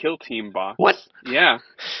Kill Team box. What? Yeah,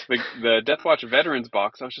 the Deathwatch Veterans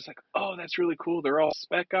box. I was just like, oh, that's really cool. They're all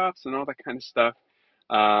spec ops and all that kind of stuff.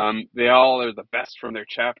 They all are the best from their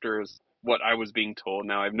chapters, what I was being told.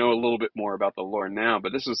 Now, I know a little bit more about the lore now,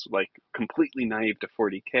 but this is like completely naive to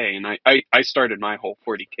 40k. And I started my whole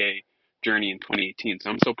 40k journey in 2018,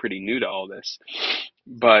 so I'm still pretty new to all this.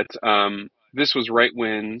 But this was right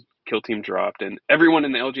when Kill Team dropped, and everyone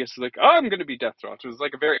in the LGS was like, oh, I'm going to be Deathwatch. It was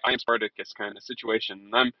like a very I Am Spartacus kind of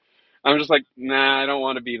situation. And I'm just like, nah, I don't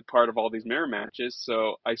want to be part of all these mirror matches.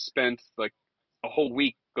 So I spent like a whole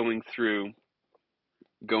week going through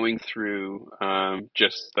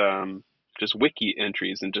just wiki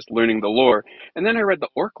entries and just learning the lore. And then I read the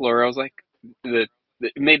orc lore. I was like, it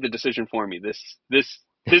made the decision for me. This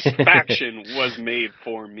faction was made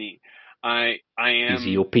for me. I These are am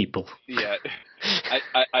your people. yeah.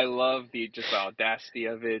 I love the audacity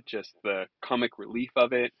of it, just the comic relief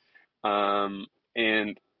of it.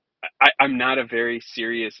 And I'm not a very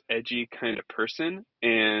serious, edgy kind of person,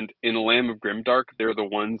 and in Lamb of Grimdark, they're the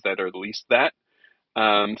ones that are the least that.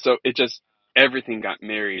 So it just everything got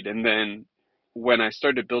married, and then when I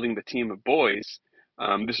started building the team of boys,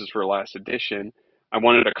 this is for last edition. I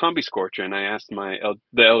wanted a combi scorcher, and I asked the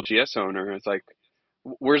LGS owner. It's like,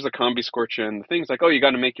 "Where's the combi scorcher?" And the thing's like, "Oh, you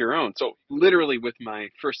got to make your own." So literally, with my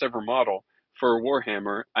first ever model for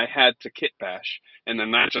Warhammer, I had to kit bash, and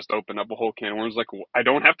then that just opened up a whole can of worms. Like, I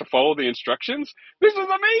don't have to follow the instructions. This is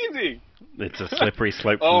amazing. It's a slippery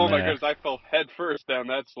slope from Oh my there. goodness, I fell head first down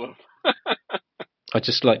that slope. I'd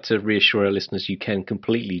just like to reassure our listeners you can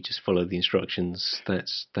completely just follow the instructions.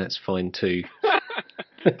 That's fine too.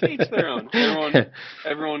 To each their own.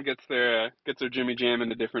 Everyone gets their Jimmy Jam in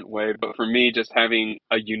a different way. But for me, just having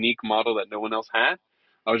a unique model that no one else had,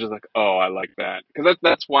 I was just like, oh, I like that, because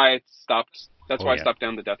that's why I stopped. That's Oh, why I yeah. stopped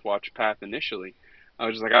down the Death Watch path initially. I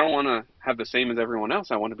was just like, I don't want to have the same as everyone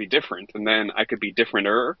else. I want to be different, and then I could be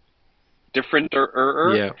differenter.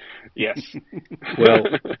 Yeah. Yes. Well,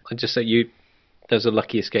 I just say there's a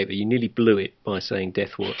lucky escape that you nearly blew it by saying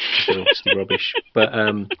Death Watch, because they're obviously rubbish. But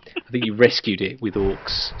I think you rescued it with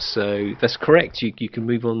orcs, so that's correct. You can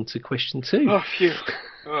move on to question 2. Oh, phew.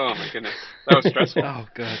 Oh my goodness, that was stressful. Oh,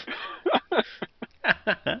 God.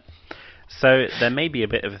 So there may be a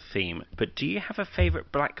bit of a theme, but do you have a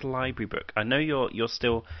favourite Black Library book? I know you're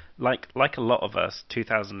still like a lot of us.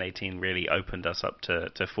 2018 really opened us up to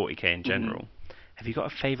 40k in general. Mm-hmm. Have you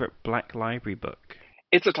got a favourite Black Library book?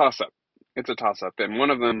 It's a toss up. And one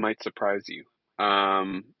of them might surprise you.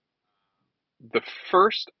 The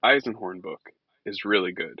first Eisenhorn book is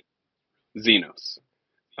really good. Xenos.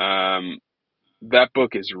 That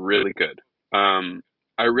book is really good.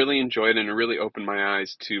 I really enjoyed it, and it really opened my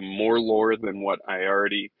eyes to more lore than what I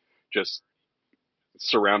already just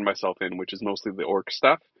surround myself in, which is mostly the orc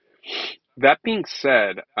stuff. That being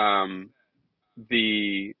said,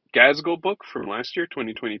 the Gazgul book from last year,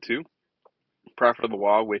 2022, Prophet of the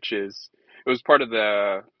Wall, it was part of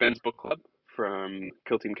the Ben's book club from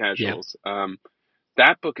Kill Team Casuals. Yeah.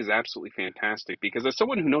 That book is absolutely fantastic, because as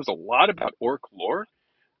someone who knows a lot about orc lore,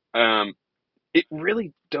 it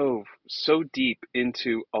really dove so deep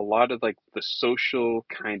into a lot of like the social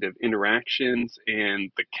kind of interactions and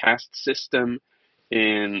the caste system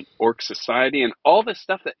in orc society, and all this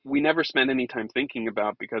stuff that we never spend any time thinking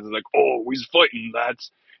about, because it's like, oh, he's fighting, that's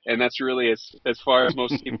really as far as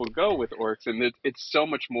most people go with orcs, and it's so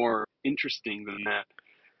much more interesting than that.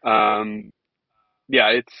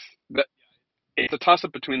 Yeah, it's a toss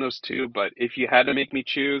up between those two, but if you had to make me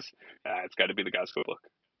choose, it's got to be the Gazgul book.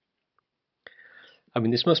 I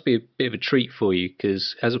mean, this must be a bit of a treat for you,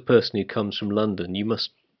 because as a person who comes from London, you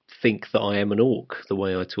must think that I am an orc the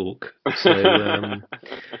way I talk. So,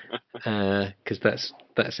 because that's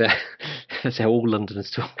how all Londoners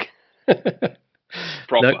talk.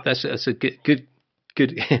 No, that's a good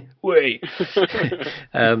way.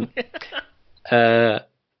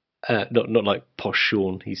 Not like posh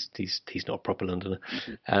Sean. He's not a proper Londoner.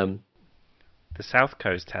 The South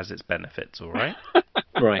Coast has its benefits, all right.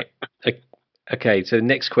 Right. Okay. So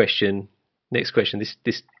next question. This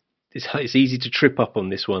it's easy to trip up on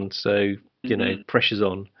this one. So you know, pressure's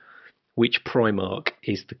on. Which Primarch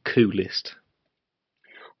is the coolest?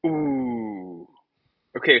 Ooh.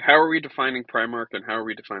 Okay. How are we defining Primarch, and how are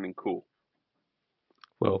we defining cool?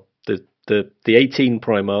 Well, the 18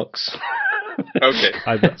 Primarchs. Okay.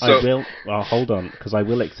 I will. Well, hold on, because I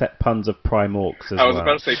will accept puns of Primorcs as well. I was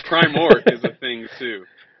about to say Primorc is a thing too,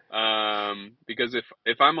 because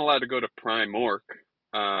if I'm allowed to go to Primorc,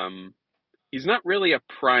 he's not really a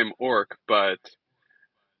prime orc, but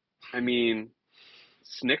I mean,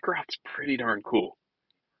 Snickrot's pretty darn cool.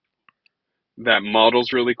 That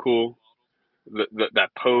model's really cool.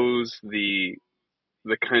 That pose, the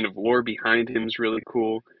kind of lore behind him is really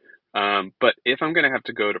cool. But if I'm gonna have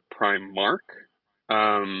to go to Primarch,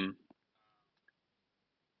 I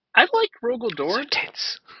like Rogel Dorn. So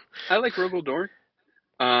tense. I like Rogel Dorn.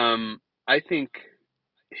 I think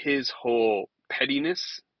his whole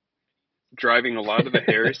pettiness driving a lot of the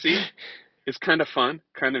heresy is kind of fun,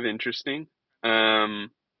 kind of interesting. But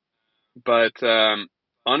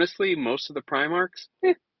honestly, most of the Primarchs,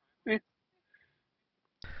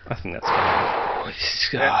 I think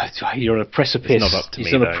that's fine. You're on a precipice. It's not up to me,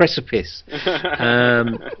 He's on though. a precipice.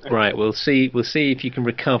 Right, we'll see if you can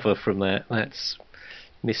recover from that. That's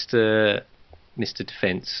Mr.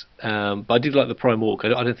 Defence. But I did like the Prime Walk. I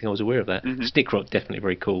don't think I was aware of that. Mm-hmm. Stickrock, definitely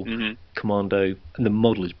very cool. Mm-hmm. Commando, and the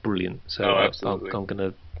model is brilliant. So absolutely. I'm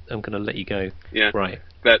gonna let you go. Yeah. Right.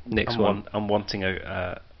 That next one. I'm wanting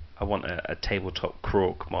I want a tabletop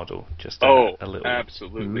Krork model, just a little.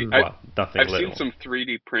 Absolutely. Well, nothing I've little. seen some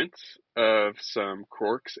 3D prints of some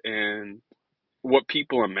Krorks and what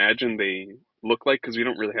people imagine they look like, because we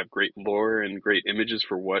don't really have great lore and great images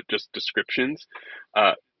for what, just descriptions.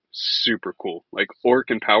 Super cool, like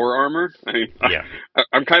orc and power armor. I mean, yeah.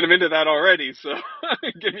 I'm kind of into that already, so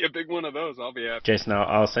give me a big one of those, I'll be happy. Jason,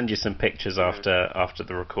 I'll send you some pictures after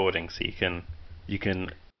the recording, so you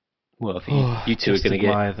can. Well, I think you two are going to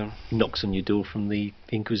get them. knocks on your door from the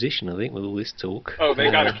Inquisition, I think, with all this talk. Oh, they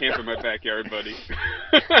got a camp in my backyard, buddy.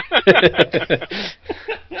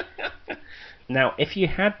 Now, if you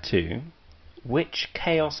had to, which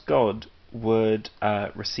Chaos God would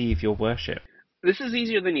receive your worship? This is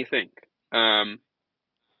easier than you think.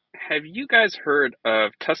 Have you guys heard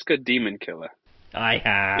of Tuska Demon Killer? I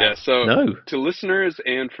have. Yeah, so no. To listeners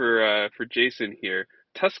and for Jason here,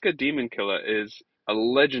 Tuska Demon Killer is a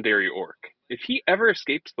legendary orc. If he ever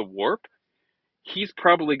escapes the warp, he's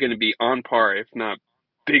probably going to be on par, if not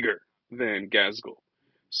bigger, than Gazgul.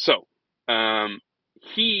 So, to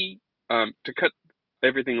cut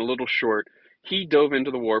everything a little short, he dove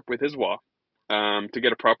into the warp with his Wa to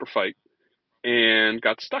get a proper fight and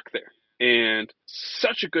got stuck there. And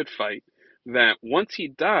such a good fight that once he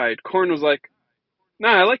died, Khorne was like,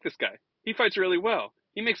 nah, I like this guy. He fights really well.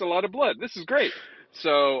 He makes a lot of blood. This is great.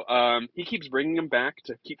 So he keeps bringing him back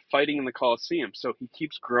to keep fighting in the Colosseum. So he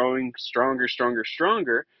keeps growing stronger,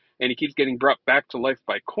 and he keeps getting brought back to life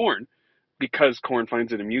by Khorne because Khorne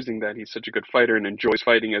finds it amusing that he's such a good fighter and enjoys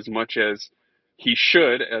fighting as much as he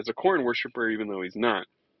should as a Khorne worshiper, even though he's not.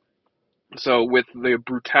 So with the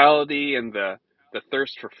brutality and the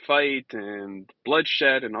thirst for fight and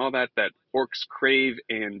bloodshed and all that orcs crave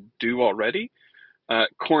and do already,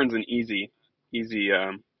 Khorne's an easy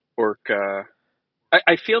orc.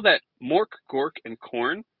 I feel that Mork, Gork, and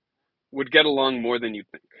Khorne would get along more than you'd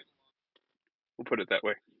think. We'll put it that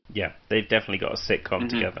way. Yeah, they've definitely got a sitcom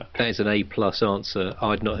together. That is an A+ answer.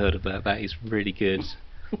 I'd not heard of that. That is really good.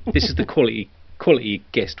 This is the quality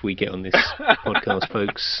guest we get on this podcast,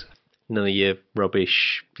 folks. None of your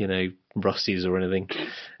rubbish, Russies or anything.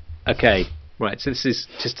 Okay, right. So this is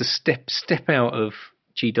just a step out of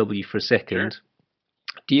GW for a second. Sure.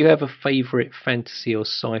 Do you have a favourite fantasy or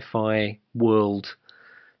sci-fi world,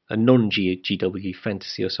 a non-GW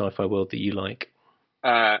fantasy or sci-fi world that you like?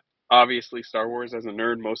 Obviously, Star Wars. As a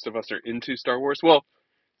nerd, most of us are into Star Wars. Well,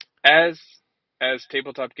 as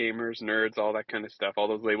tabletop gamers, nerds, all that kind of stuff, all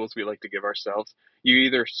those labels we like to give ourselves, you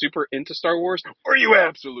either super into Star Wars or you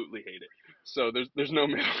absolutely hate it. So there's no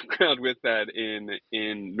middle ground with that in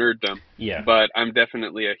nerddom. Yeah. But I'm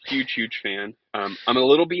definitely a huge fan. I'm a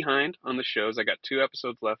little behind on the shows. I got 2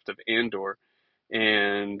 episodes left of Andor,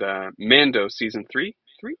 and Mando season 3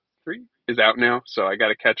 is out now, so I got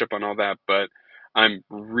to catch up on all that. But I'm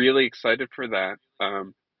really excited for that.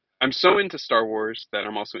 I'm so into Star Wars that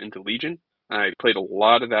I'm also into Legion. I played a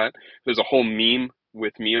lot of that. There's a whole meme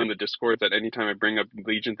with me on the Discord that anytime I bring up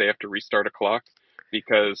Legion, they have to restart a clock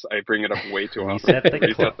because I bring it up way too often.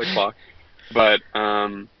 Reset the clock. But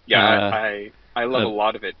I love a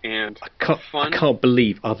lot of it, and I can't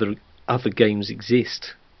believe other games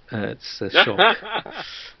exist. It's a shock.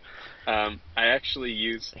 I actually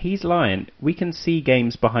use. He's lying. We can see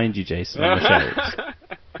games behind you, Jason, on the shelves.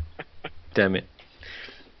 Damn it.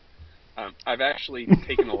 I've actually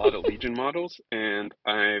taken a lot of Legion models, and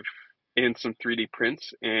and some 3D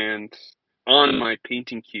prints, and on my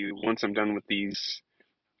painting queue, once I'm done with these,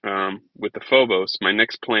 with the Phobos, my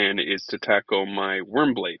next plan is to tackle my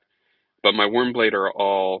Wormblade. But my Wormblade are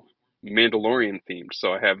all Mandalorian themed.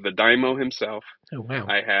 So I have the Daimo himself. Oh, wow.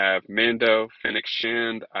 I have Mando, Fennec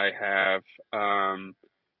Shand. I have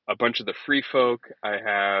a bunch of the Free Folk. I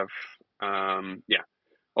have,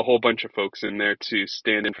 a whole bunch of folks in there to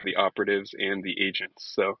stand in for the operatives and the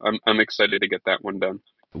agents. So I'm excited to get that one done.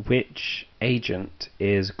 Which agent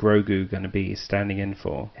is Grogu going to be standing in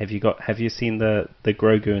for? Have you seen the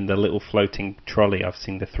Grogu and the little floating trolley? I've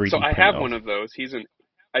seen the 3D. So I have one of those.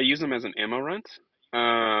 I use him as an ammo runt.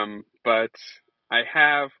 But I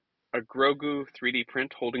have a Grogu 3D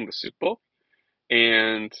print holding the soup bowl,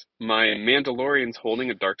 and my Mandalorian's holding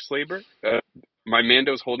a Darksaber. My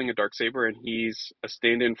Mando's holding a Darksaber, and he's a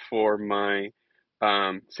stand-in for my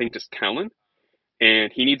Sanctus Talon.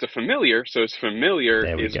 and he needs a familiar, so his familiar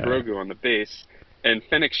There we is go. Grogu on the base, and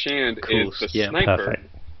Fennec Shand is the yeah, sniper, perfect.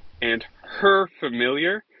 and her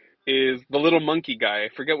familiar is the little monkey guy. I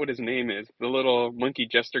forget what his name is. The little monkey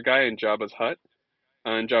jester guy in Jabba's hut,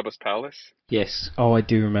 in Jabba's palace. Yes. Oh, I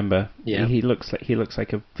do remember. Yeah. He looks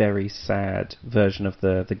like a very sad version of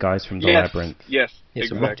the guys from the Labyrinth. Yes,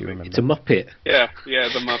 It's exactly. It's a Muppet. Yeah,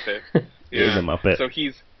 the Muppet. It is a Muppet. So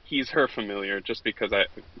he's her familiar, just because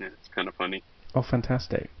it's kind of funny. Oh,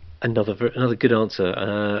 fantastic. Another good answer.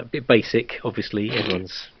 A bit basic, obviously.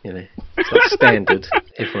 Everyone's, it's not standard.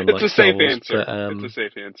 Everyone It's likes a safe Star Wars, answer. but, It's a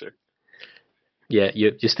safe answer. Yeah,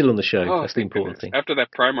 you're still on the show. Oh, That's the important thing. After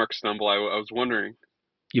that Primarch stumble, I was wondering.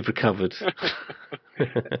 You've recovered.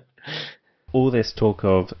 All this talk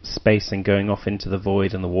of space and going off into the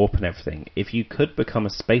void and the warp and everything, if you could become a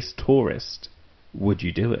space tourist, would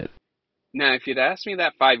you do it? Now, if you'd asked me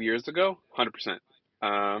that 5 years ago, 100%.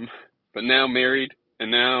 But now married,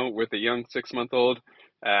 and now with a young 6-month-old,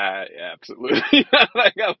 yeah, absolutely.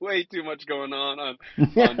 I got way too much going on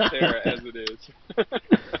Terra as it is.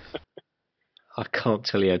 I can't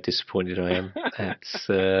tell you how disappointed I am. That's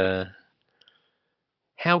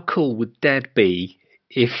how cool would Dad be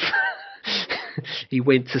if he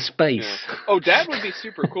went to space? Yeah. Oh, Dad would be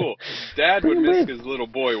super cool. Dad would miss his little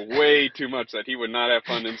boy way too much that he would not have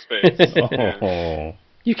fun in space. Oh.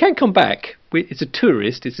 You can come back. It's a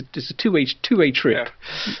tourist. It's a two-way trip.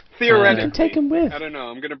 Yeah. Theoretically, You can take him with. I don't know.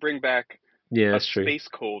 I'm gonna bring back Yeah, a that's true. space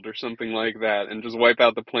cold or something like that, and just wipe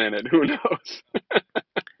out the planet. Who knows?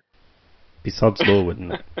 Besides law,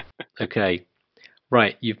 wouldn't it? Okay.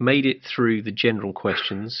 Right, you've made it through the general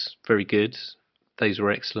questions. Very good. Those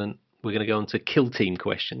were excellent. We're going to go on to Kill Team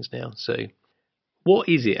questions now. So, what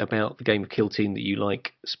is it about the game of Kill Team that you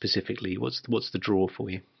like specifically? What's the draw for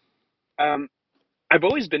you? I've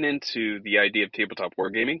always been into the idea of tabletop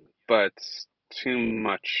wargaming, but too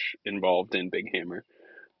much involved in Big Hammer.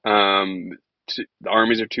 The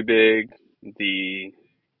armies are too big. The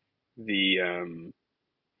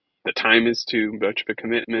time is too much of a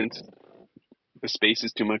commitment. The space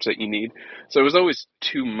is too much that you need. So it was always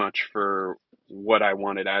too much for what I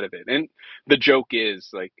wanted out of it. And the joke is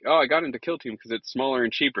like, oh, I got into Kill Team because it's smaller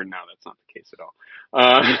and cheaper. No, that's not the case at all.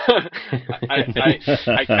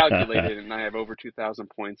 I calculated, and I have over 2,000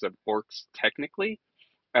 points of orcs technically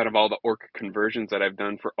out of all the orc conversions that I've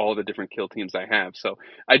done for all the different kill teams I have. So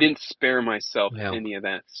I didn't spare myself any of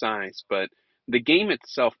that size, but the game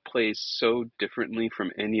itself plays so differently from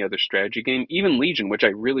any other strategy game, even Legion, which I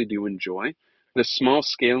really do enjoy. The small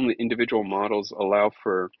scale and the individual models allow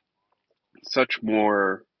for such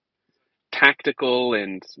more tactical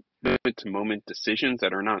and moment-to-moment decisions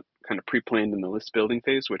that are not kind of pre-planned in the list building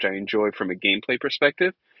phase, which I enjoy from a gameplay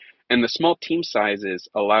perspective. And the small team sizes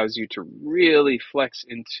allows you to really flex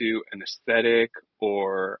into an aesthetic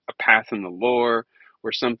or a path in the lore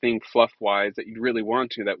or something fluff-wise that you really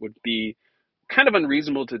want to that would be kind of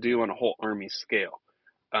unreasonable to do on a whole army scale.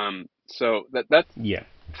 So that's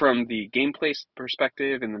from the gameplay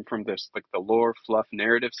perspective, and then from this like the lore, fluff,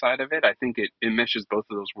 narrative side of it, I think it meshes both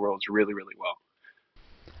of those worlds really, really well.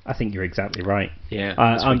 I think you're exactly right. Yeah,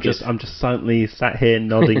 I'm just silently sat here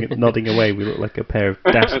nodding away. We look like a pair of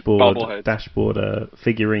dashboard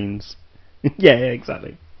figurines. yeah,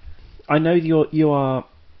 exactly. I know you are.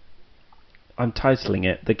 I'm titling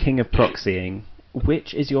it the King of Proxying.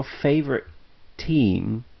 Which is your favourite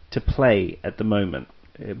team to play at the moment?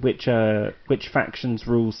 Which faction's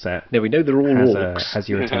rule set? Now we know they're all orcs. Has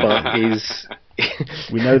your attention?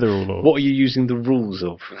 We know they're all orcs. What are you using the rules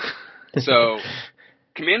of? So,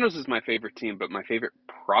 Commandos is my favorite team, but my favorite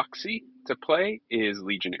proxy to play is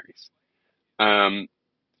Legionaries.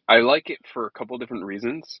 I like it for a couple different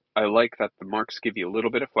reasons. I like that the marks give you a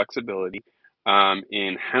little bit of flexibility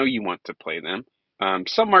in how you want to play them.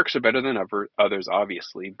 Some marks are better than others,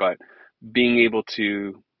 obviously, but being able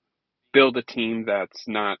to build a team that's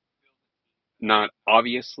not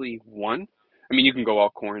obviously one. I mean, you can go all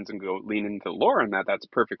corns and go lean into the lore on that. That's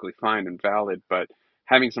perfectly fine and valid, but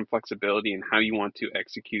having some flexibility in how you want to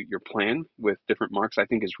execute your plan with different marks, I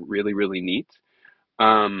think is really, really neat.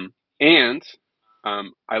 And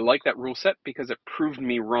I like that rule set because it proved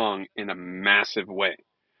me wrong in a massive way.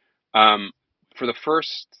 For the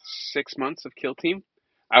first 6 months of Kill Team,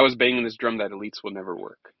 I was banging this drum that elites will never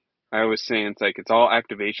work. I was saying it's all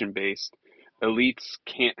activation based. Elites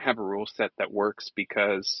can't have a rule set that works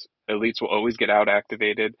because elites will always get out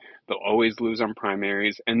activated. They'll always lose on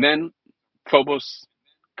primaries. And then Phobos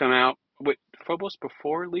come out. Wait, Phobos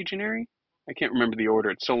before Legionary? I can't remember the order.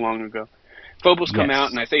 It's so long ago. Phobos come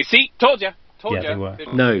out and I say, see, told ya. They were.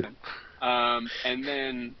 No. And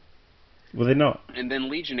then... Were they not? And then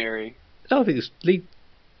Legionary... I think it's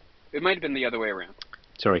It might have been the other way around.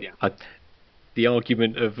 Sorry, Yeah. The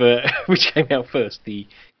argument of which came out first, the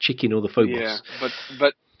chicken or the phobos. Yeah,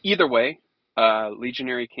 but either way,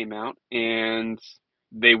 Legionary came out, and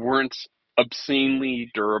they weren't obscenely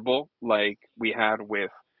durable like we had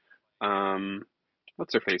with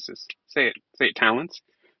what's their faces? Say it, Talons.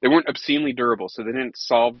 They weren't obscenely durable, so they didn't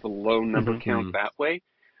solve the low number count that way.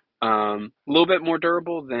 A little bit more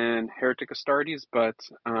durable than Heretic Astartes, but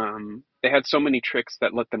they had so many tricks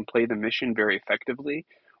that let them play the mission very effectively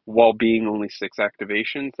while being only 6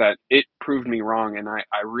 activations that it proved me wrong, and I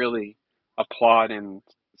really applaud and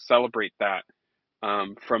celebrate that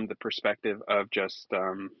from the perspective of just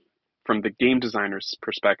from the game designer's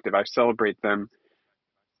perspective. I celebrate them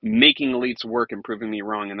making elites work and proving me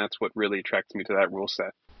wrong, and that's what really attracts me to that rule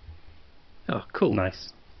set. Oh, cool.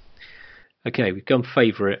 Nice. Okay, we've gone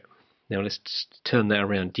favourite. Now let's turn that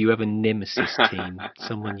around. Do you have a nemesis team?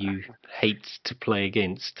 Someone you hate to play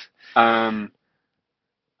against? I'm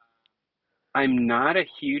not a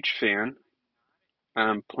huge fan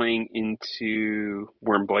playing into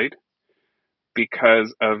Wormblade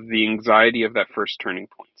because of the anxiety of that first turning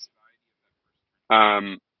point.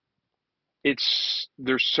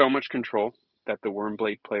 There's so much control that the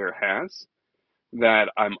Wormblade player has that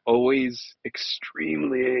I'm always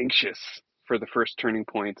extremely anxious for the first turning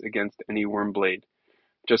point against any Wormblade,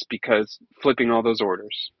 just because flipping all those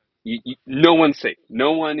orders, no one's safe.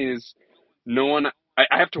 No one is. No one.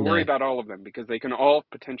 I have to worry about all of them because they can all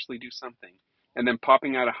potentially do something, and then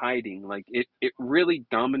popping out of hiding, like it really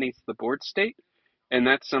dominates the board state, and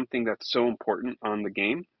that's something that's so important on the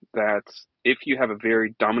game. That if you have a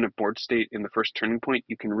very dominant board state in the first turning point,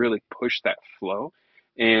 you can really push that flow.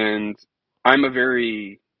 And I'm a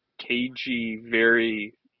very cagey,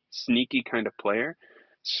 very sneaky kind of player.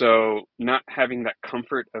 So not having that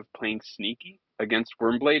comfort of playing sneaky against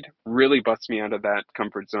Wormblade really busts me out of that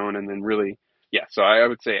comfort zone, and then really, yeah. So I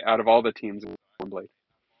would say out of all the teams, Wormblade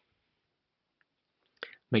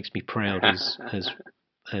makes me proud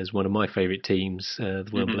as one of my favourite teams, the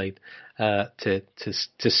Wormblade,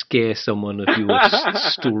 to scare someone of your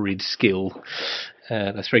storied skill.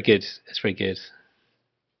 That's very good. That's very good.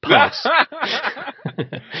 Pass.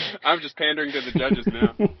 I'm just pandering to the judges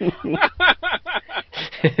now.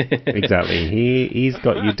 Exactly. He's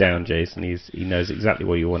got you down, Jason. He knows exactly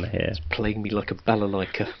what you want to hear. It's playing me like a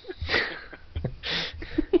balalaika.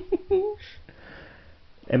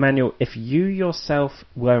 Emmanuel, if you yourself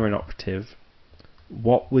were an operative,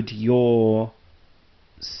 what would your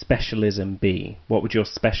specialism be? What would your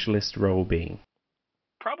specialist role be?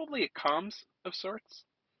 Probably a comms of sorts.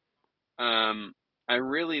 I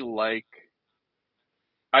really like.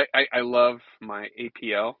 I love my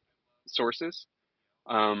APL sources.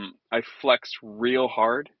 I flex real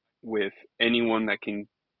hard with anyone that can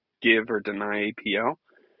give or deny APL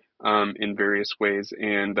in various ways,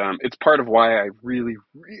 and it's part of why I really,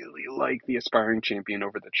 really like the Aspiring Champion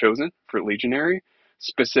over the Chosen for Legionary,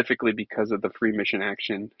 specifically because of the free mission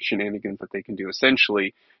action shenanigans that they can do.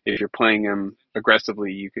 Essentially, if you're playing them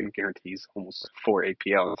aggressively, you can guarantee almost 4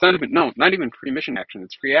 APL. It's not even free mission action.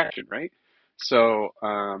 It's free action, right? So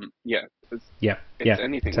it's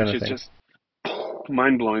anything, which is just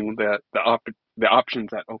mind blowing. The options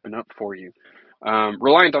that open up for you.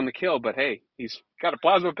 Reliant on the kill, but hey, he's got a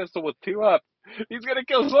plasma pistol with 2 up. He's gonna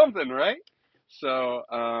kill something, right? So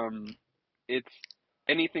it's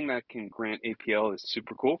anything that can grant APL is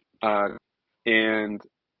super cool. And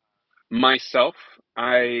myself,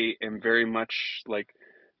 I am very much like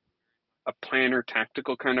a planner,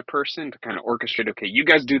 tactical kind of person to kind of orchestrate. Okay, you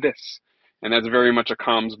guys do this, and that's very much a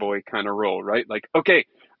comms boy kind of role, right? Like, okay,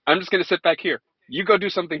 I'm just gonna sit back here. You go do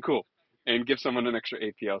something cool and give someone an extra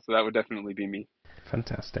APL. So that would definitely be me.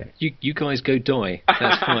 Fantastic. You guys go die.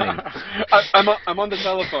 That's fine. I'm on the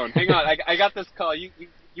telephone. Hang on, I got this call. You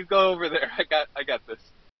go over there. I got this.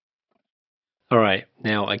 All right.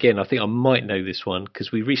 Now, again, I think I might know this one because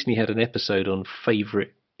we recently had an episode on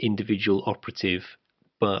favourite individual operative,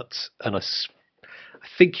 and I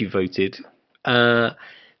think you voted.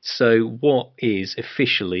 So, what is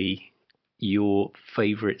officially your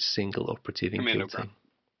favourite single operative in Killzone?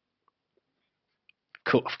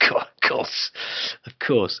 Of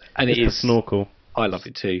course, and it is Snorkel. I love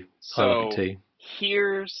it too.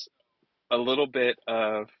 Here's a little bit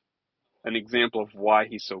of an example of why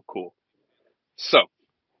he's so cool. So,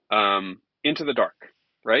 Into the Dark,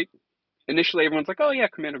 right? Initially, everyone's like, "Oh yeah,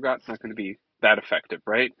 Commander Grott's not going to be that effective,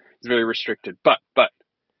 right? It's very restricted." But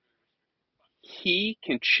he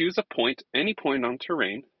can choose a point, any point on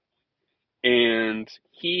terrain, and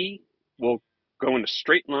he will go in a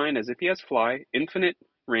straight line as if he has fly, infinite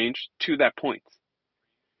range to that point.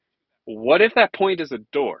 What if that point is a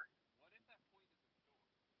door?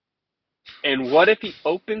 And what if he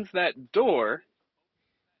opens that door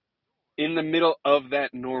in the middle of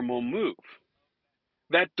that normal move?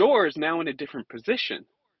 That door is now in a different position.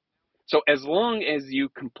 So as long as you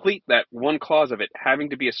complete that one clause of it having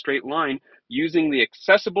to be a straight line, using the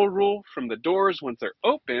accessible rule from the doors once they're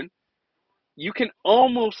open, you can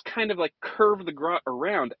almost kind of like curve the grot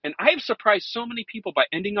around. And I have surprised so many people by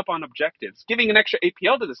ending up on objectives, giving an extra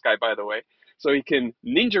APL to this guy, by the way, so he can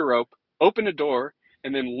ninja rope, open a door,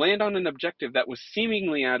 and then land on an objective that was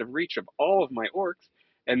seemingly out of reach of all of my orcs,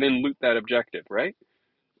 and then loot that objective, right?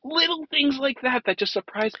 Little things like that that just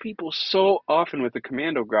surprise people so often with the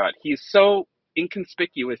Commando grot. He's so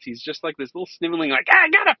inconspicuous. He's just like this little sniveling, like, I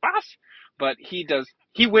got it, boss. But he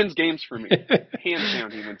wins games for me. Hands down,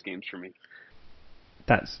 he wins games for me.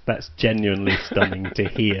 That's genuinely stunning to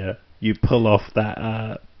hear you pull off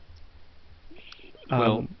that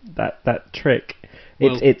that trick.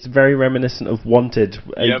 It's very reminiscent of Wanted,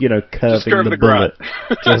 Yep. curving the bullet.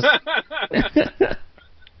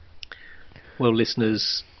 Well,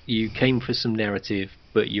 listeners, you came for some narrative,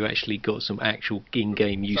 but you actually got some actual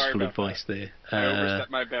in-game useful advice that. there. I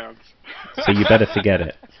overstepped my bounds. So you better forget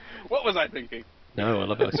it. What was I thinking? No, I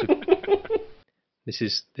love it. This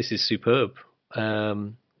is superb.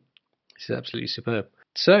 This is absolutely superb.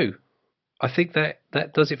 So, I think that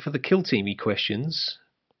does it for the Kill Teamy questions.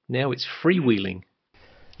 Now it's freewheeling.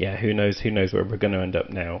 Yeah, who knows where we're going to end up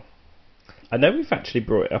now. I know we've actually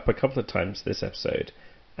brought it up a couple of times this episode,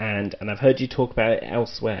 and I've heard you talk about it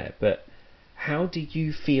elsewhere, but how do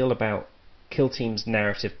you feel about Kill Team's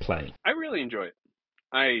narrative play? I really enjoy it.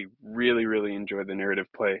 I really, really enjoy the narrative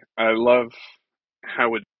play. I love how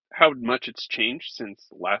much it's changed since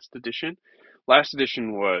last edition. Last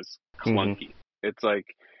edition was clunky. Mm-hmm. It's like,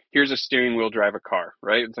 here's a steering wheel, drive a car,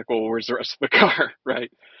 right? It's like, well, where's the rest of the car,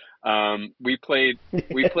 right? We played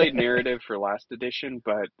narrative for last edition,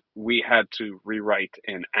 but we had to rewrite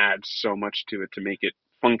and add so much to it to make it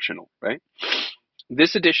functional, right?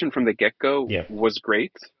 This edition from the get-go was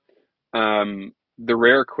great. The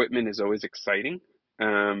rare equipment is always exciting.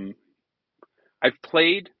 I've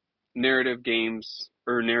played narrative games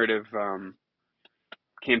or narrative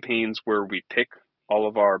campaigns where we pick all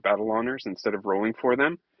of our battle honors instead of rolling for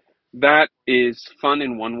them. That is fun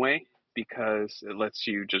in one way because it lets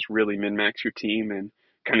you just really min-max your team and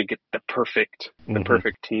kind of get the perfect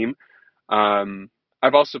team.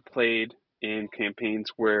 I've also played in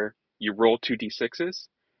campaigns where you roll 2d6s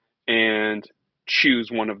and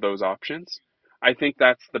choose one of those options. I think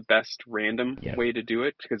that's the best random way to do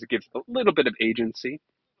it because it gives a little bit of agency.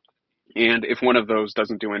 And if one of those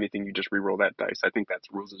doesn't do anything, you just re-roll that dice. I think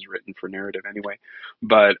that's rules as written for narrative anyway.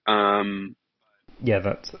 But that's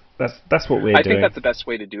what we're doing. I think that's the best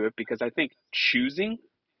way to do it because I think choosing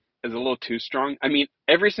is a little too strong. I mean,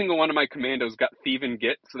 every single one of my commandos got Thieve and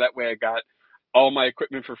Git, so that way I got all my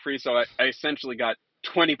equipment for free. So I essentially got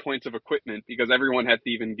 20 points of equipment because everyone had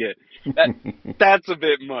Thieve and Git. That's a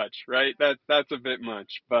bit much, right? That's a bit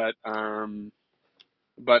much. But I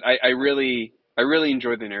really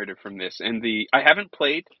enjoy the narrative from this. And I haven't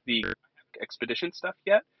played the expedition stuff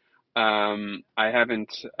yet. I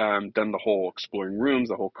haven't done the whole exploring rooms,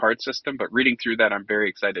 the whole card system, but reading through that, I'm very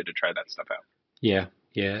excited to try that stuff out. Yeah.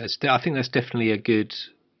 I think that's definitely a good.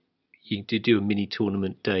 You do a mini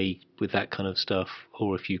tournament day with that kind of stuff,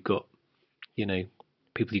 or if you've got,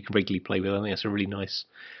 people you can regularly play with. I think that's a really nice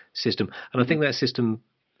system, and I think that system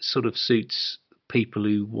sort of suits people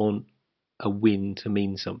who want a win to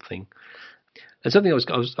mean something. And something I was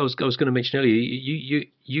going to mention earlier.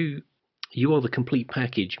 You are the complete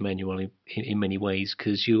package, Emmanuel, in many ways,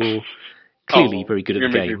 because you're clearly very good at the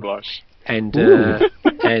game. Make me blush. And you've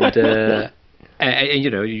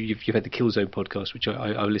had the Killzone podcast, which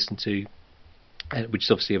I listened to, which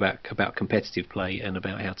is obviously about competitive play and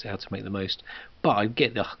about how to make the most. But I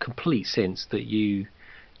get the complete sense that you're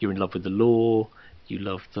in love with the lore. You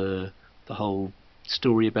love the whole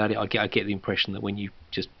story about it. I get the impression that when you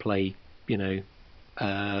just play,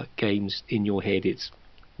 games in your head, it's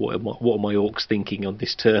what are my orcs thinking on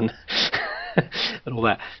this turn and all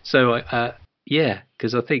that. So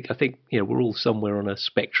because I think we're all somewhere on a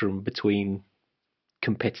spectrum between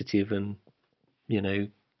competitive and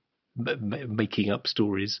making up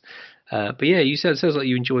stories. But yeah, it sounds like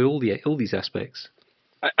you enjoy all these aspects.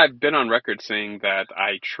 I've been on record saying that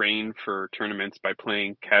I train for tournaments by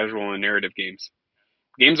playing casual and narrative games.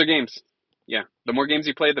 Games are games. Yeah, the more games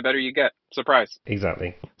you play, the better you get. Surprise.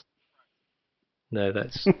 Exactly. No,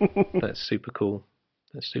 that's super cool.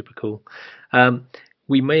 That's super cool.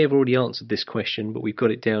 We may have already answered this question, but we've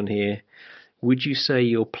got it down here. Would you say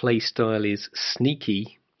your play style is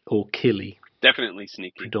sneaky or killy? Definitely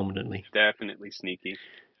sneaky. Predominantly. Definitely sneaky.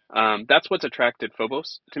 That's what's attracted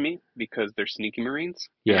Phobos to me, because they're sneaky Marines.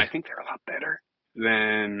 Yeah. And I think they're a lot better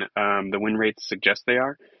than the win rates suggest they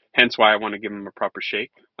are. Hence why I want to give them a proper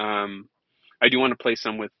shake. I do want to play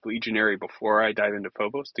some with Legionary before I dive into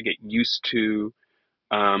Phobos to get used to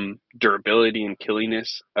durability and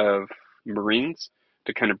killiness of Marines,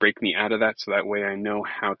 to kind of break me out of that, so that way I know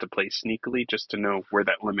how to play sneakily, just to know where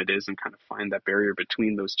that limit is and kind of find that barrier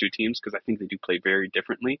between those two teams, because I think they do play very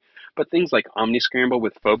differently. But things like Omni Scramble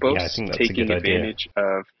with Phobos, I think that's taking a good advantage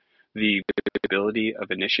of the ability of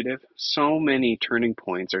initiative. So many turning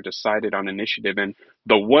points are decided on initiative, and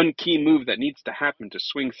the one key move that needs to happen to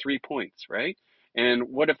swing 3 points, right? And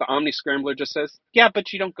what if the Omni Scrambler just says, yeah,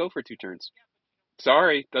 but you don't go for 2 turns?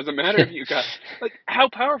 Sorry, doesn't matter if you got, like, how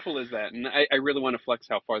powerful is that? And I really want to flex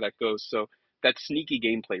how far that goes. So that sneaky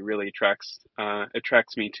gameplay really attracts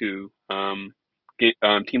me to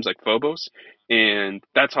teams like Phobos, and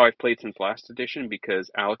that's how I've played since last edition,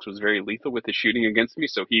 because Alex was very lethal with his shooting against me.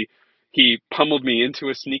 So he pummeled me into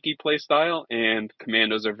a sneaky play style, and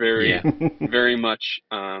Commandos are very much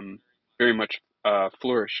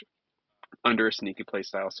flourish under a sneaky play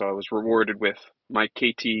style. So I was rewarded with my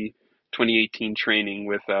KT 2018 training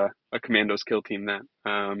with a Commandos kill team that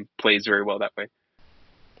plays very well that way.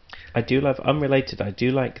 I do love, unrelated, I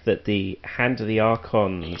do like that the Hand of the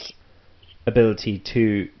Archon's ability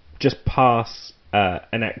to just pass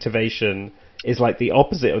an activation is like the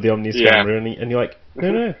opposite of the Omni Scrambler, and you're like,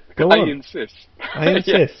 no, go on. I insist.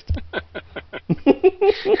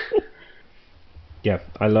 Yeah,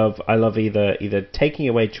 I love either taking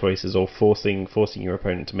away choices or forcing your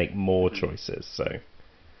opponent to make more choices. So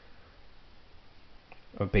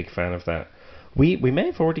I'm a big fan of that. We may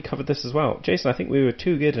have already covered this as well, Jason. I think we were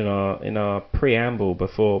too good in our preamble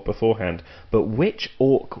beforehand. But which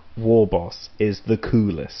orc war boss is the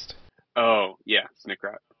coolest? Oh yeah,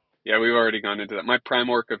 Snickrat. Yeah, we've already gone into that. My prime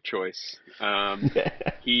orc of choice.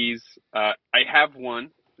 He's. I have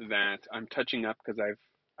one that I'm touching up because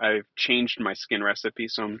I've changed my skin recipe,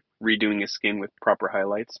 so I'm redoing his skin with proper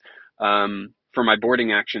highlights. For my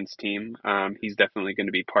boarding actions team, he's definitely going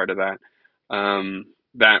to be part of that.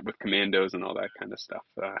 That with commandos and all that kind of stuff.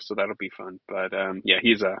 So that'll be fun. But yeah,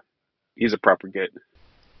 he's a proper get.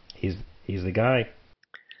 He's the guy.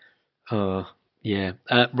 Yeah.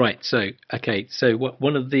 Right. So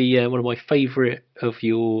one of my favourite of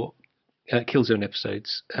your Killzone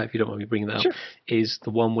episodes, if you don't mind me bringing that up, is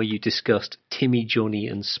the one where you discussed Timmy, Johnny,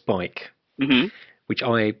 and Spike, which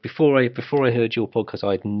before I heard your podcast,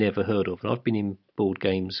 I'd never heard of, and I've been in board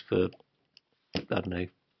games for, I don't know,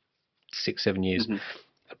 6-7 years,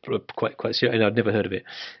 quite serious, and I'd never heard of it,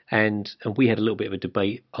 and we had a little bit of a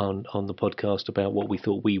debate on the podcast about what we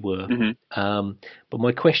thought we were. But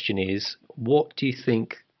my question is, what do you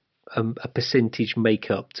think a percentage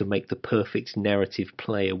makeup to make the perfect narrative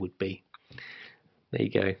player would be? There you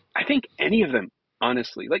go. I think any of them,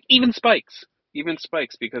 honestly. Like, even Spikes,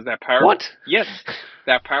 because that power... What? Yes,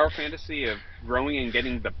 that power fantasy of growing and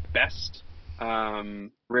getting the best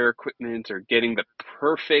rare equipment, or getting the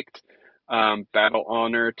perfect battle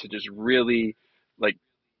honor to just really, like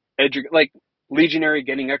Legionary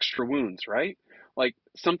getting extra wounds, right? Like,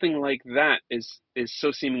 something like that is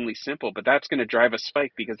so seemingly simple, but that's going to drive a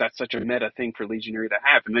Spike, because that's such a meta thing for Legionary to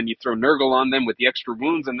have. And then you throw Nurgle on them with the extra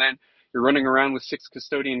wounds, and then you're running around with 6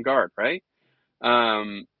 Custodian Guard, right?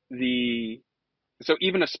 So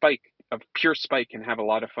even a pure Spike can have a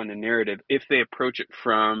lot of fun in narrative if they approach it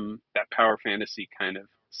from that power fantasy kind of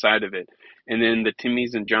side of it. And then the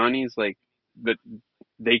Timmys and Johnnies, like,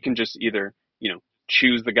 they can just either,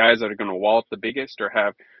 choose the guys that are going to wallop the biggest or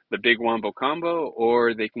have the big wombo combo,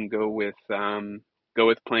 or they can go with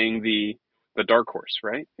playing the dark horse,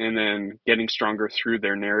 right? And then getting stronger through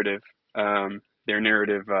their narrative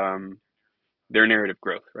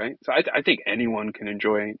growth, right? So I think anyone can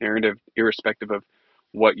enjoy narrative, irrespective of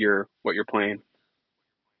what you're playing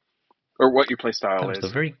or what your play style is.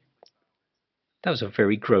 That was a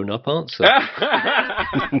very grown-up answer. I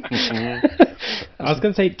was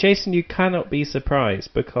going to say, Jason, you cannot be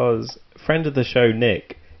surprised, because friend of the show,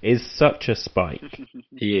 Nick, is such a Spike.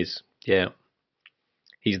 He is, yeah.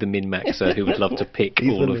 He's the min-maxer who would love to pick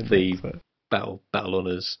all of the battle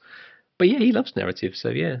honours. But yeah, he loves narrative, so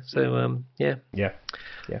yeah. So, yeah. Yeah.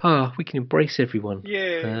 We can embrace everyone.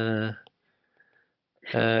 Yeah.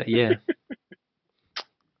 Yeah.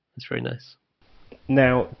 That's very nice.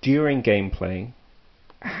 Now, during gameplay,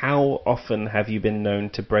 how often have you been known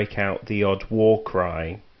to break out the odd war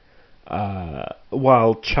cry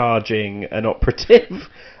while charging an operative?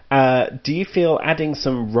 Do you feel adding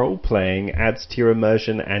some role-playing adds to your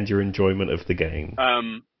immersion and your enjoyment of the game?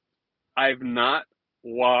 I've not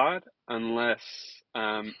WAD unless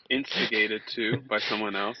instigated to by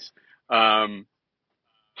someone else. Um,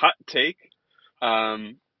 hot take: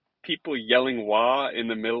 um, people yelling "wah" in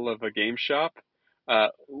the middle of a game shop,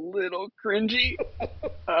 little cringy.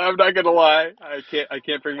 I'm not gonna lie, I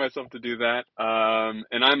can't bring myself to do that.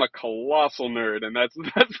 And I'm a colossal nerd, and that's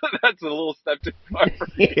a little step too far for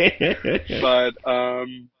me.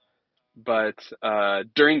 But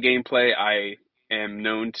during gameplay, I am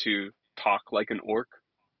known to talk like an orc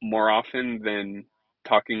more often than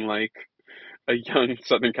talking like a young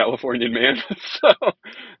Southern Californian man. So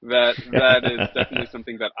that is definitely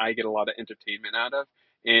something that I get a lot of entertainment out of.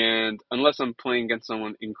 And unless I'm playing against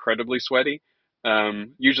someone incredibly sweaty,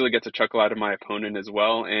 usually gets a chuckle out of my opponent as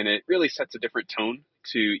well. And it really sets a different tone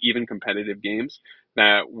to even competitive games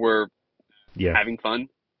that we're Yeah. having fun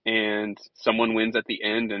and someone wins at the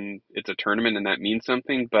end and it's a tournament and that means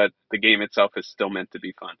something, but the game itself is still meant to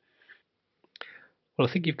be fun. Well,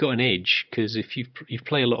 I think you've got an edge because if you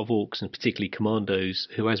play a lot of orcs and particularly commandos,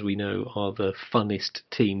 who, as we know, are the funnest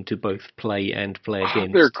team to both play and play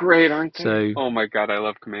against. They're great, aren't they? So oh my god, I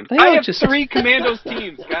love commandos. They I are have just 3 commandos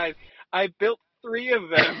teams, guys. I built 3 of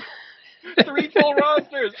them. 3 full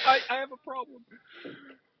rosters. I have a problem.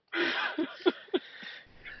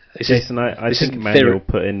 Jason, I think Emmanuel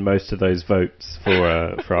put in most of those votes for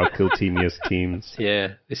our Killtemius teams.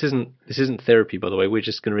 Yeah, this isn't therapy, by the way. We're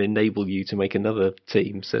just going to enable you to make another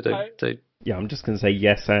team. So don't. Yeah, I'm just going to say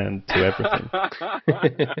yes and to everything.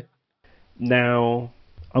 Now,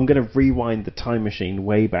 I'm going to rewind the time machine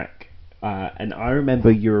way back, and I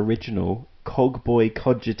remember your original Cogboy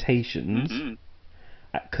Cogitations,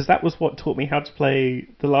 because that was what taught me how to play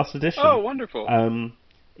the last edition. Oh, wonderful.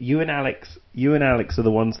 You and Alex are the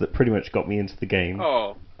ones that pretty much got me into the game.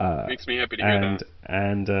 Oh, makes me happy to hear that.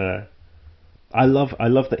 And I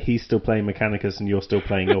love that he's still playing Mechanicus and you're still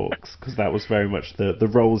playing Orcs, because that was very much the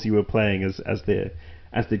roles you were playing as the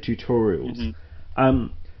tutorials.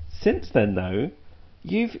 Since then, though,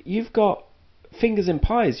 you've got fingers in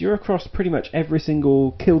pies. You're across pretty much every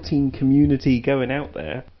single Kill Team community going out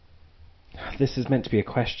there. This is meant to be a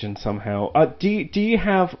question somehow. Do you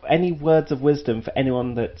have any words of wisdom for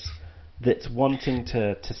anyone that's wanting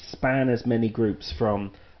to span as many groups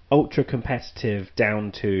from ultra competitive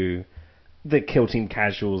down to the Kill Team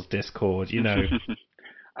Casuals Discord? You know.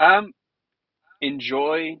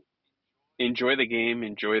 Enjoy the game,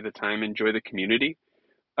 enjoy the time, enjoy the community,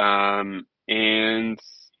 and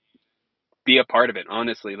be a part of it.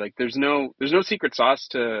 Honestly, like there's no secret sauce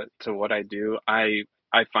to what I do.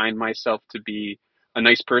 I find myself to be a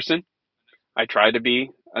nice person. I try to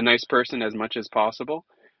be a nice person as much as possible.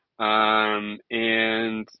 And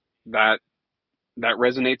that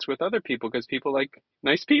resonates with other people because people like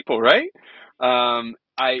nice people, right?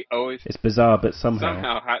 I always It's bizarre, but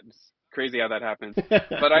somehow it's crazy how that happens.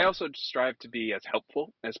 But I also strive to be as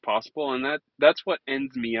helpful as possible, and that's what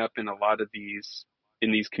ends me up in a lot of these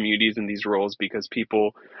communities and these roles because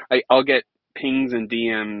I'll get pings and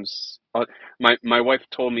DMs. My wife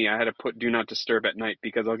told me I had to put do not disturb at night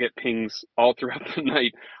because I'll get pings all throughout the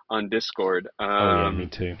night on Discord. Oh yeah, me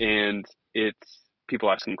too. And it's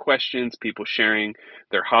people asking questions, people sharing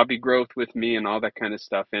their hobby growth with me and all that kind of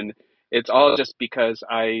stuff. And it's all just because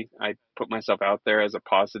I put myself out there as a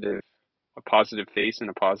positive face and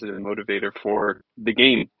a positive motivator for the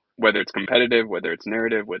game, whether it's competitive, whether it's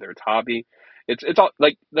narrative, whether it's hobby. It's all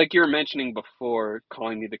like you were mentioning before,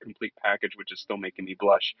 calling me the complete package, which is still making me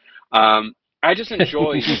blush. I just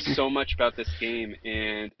enjoy so much about this game,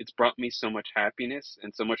 and it's brought me so much happiness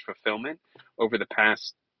and so much fulfillment over the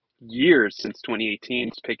past years since 2018,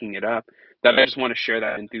 it's picking it up, that I just want to share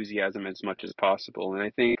that enthusiasm as much as possible. And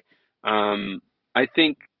I think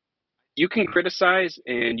you can criticize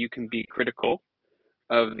and you can be critical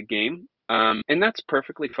of the game, and that's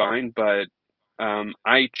perfectly fine. But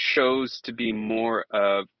I chose to be more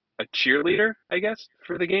of a cheerleader, I guess,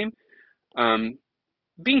 for the game. Um,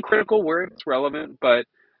 Being critical where it's relevant, but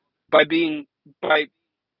by by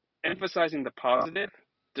emphasizing the positive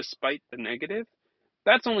despite the negative,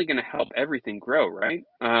 that's only going to help everything grow, right?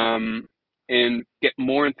 And get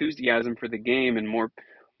more enthusiasm for the game and more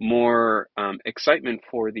excitement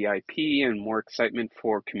for the IP and more excitement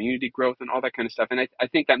for community growth and all that kind of stuff. And I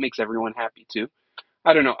think that makes everyone happy too.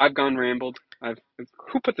 I don't know. I've gone rambled.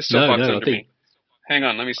 Who put the soapbox under me? Hang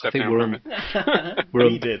on, let me step down for a minute.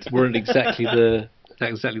 We're on exactly the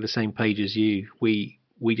same page as you. We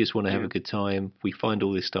just want to have a good time. We find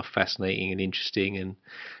all this stuff fascinating and interesting, and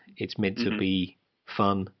it's meant to be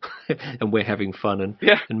fun, and we're having fun.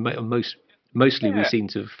 And mostly we seem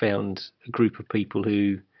to have found a group of people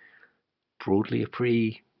who broadly are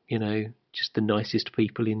pretty, just the nicest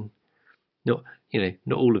people in not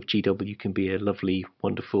not all of GW can be a lovely,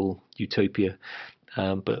 wonderful utopia,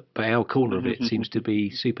 but our corner of it seems to be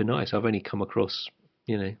super nice. I've only come across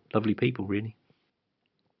lovely people, really.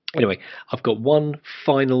 Anyway, I've got one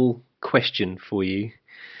final question for you,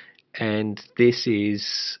 and this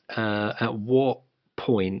is: at what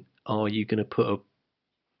point are you going to put a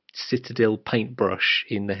Citadel paintbrush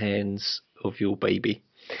in the hands of your baby?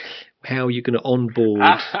 How are you going to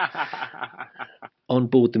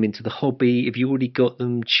onboard them into the hobby? Have you already got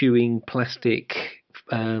them chewing plastic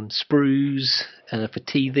sprues for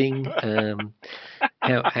teething?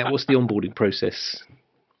 What's the onboarding process?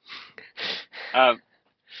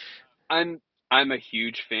 I'm a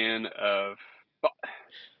huge fan of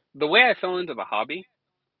the way I fell into the hobby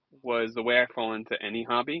was the way I fall into any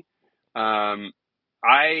hobby.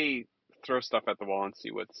 I throw stuff at the wall and see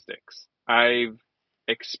what sticks. I've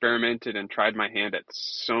experimented and tried my hand at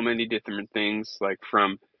so many different things, like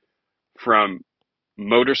from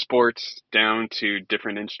motorsports down to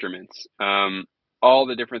different instruments. All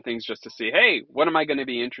the different things just to see, hey, what am I going to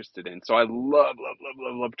be interested in? So I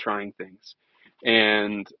love trying things.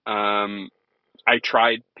 And I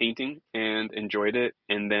tried painting and enjoyed it,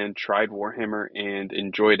 and then tried Warhammer and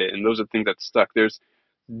enjoyed it. And those are things that stuck. There's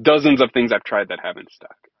dozens of things I've tried that haven't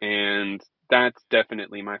stuck. And that's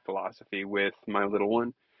definitely my philosophy with my little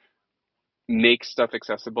one. Make stuff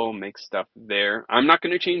accessible, make stuff there. I'm not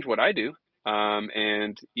going to change what I do.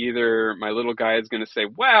 And either my little guy is going to say,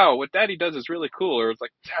 wow, what daddy does is really cool. Or it's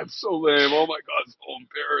like, that's so lame. Oh my God, it's so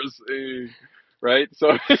embarrassing. Right?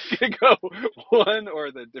 So it can go one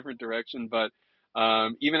or the different direction. But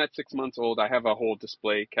even at 6 months old, I have a whole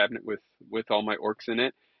display cabinet with all my orcs in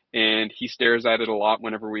it. And he stares at it a lot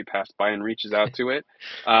whenever we pass by and reaches out to it.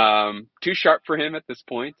 Too sharp for him at this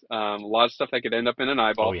point. A lot of stuff that could end up in an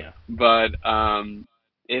eyeball. Oh, yeah. But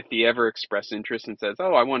if he ever expresses interest and says,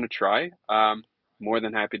 "Oh, I want to try," more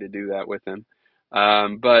than happy to do that with him.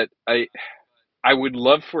 But I would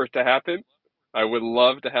love for it to happen. I would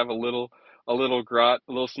love to have a little grot,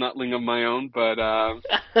 a little snotling of my own. But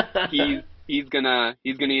he's gonna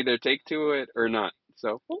either take to it or not.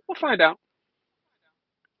 So we'll find out.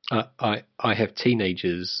 I have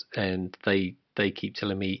teenagers, and they keep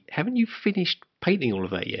telling me, "Haven't you finished painting all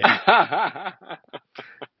of that yet?"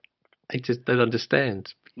 I just don't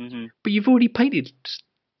understand. Mm-hmm. But you've already painted.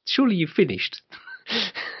 Surely you've finished.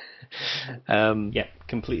 Yeah,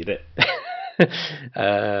 completed it.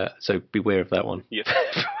 So beware of that one. Yes.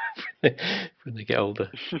 When they get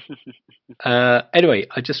older. Anyway,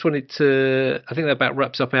 I just wanted to. I think that about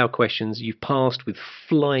wraps up our questions. You've passed with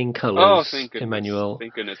flying colours, Oh, thank goodness. Emmanuel.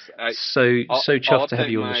 Thank goodness. So chuffed to have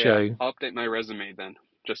you on the show. I'll update my resume then,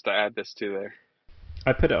 just to add this to there.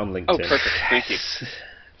 I put it on LinkedIn. Oh, perfect. Thank you.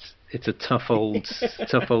 It's a tough old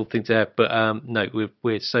thing to have, but no,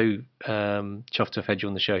 we're so chuffed to have had you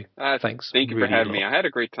on the show. Thanks. Thank you for having me. I had a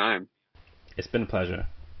great time. It's been a pleasure.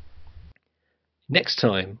 Next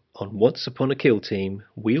time on Once Upon a Kill Team,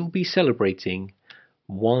 we'll be celebrating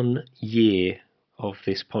 1 year of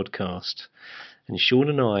this podcast, and Sean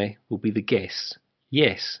and I will be the guests.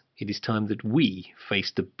 Yes, it is time that we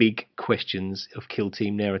face the big questions of Kill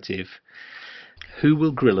Team narrative. Who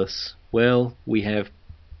will grill us? Well, we have,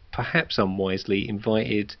 perhaps unwisely,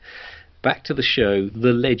 invited back to the show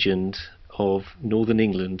the legend of Northern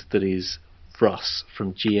England, that is Russ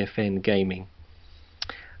from GFN Gaming.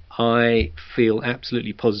 I feel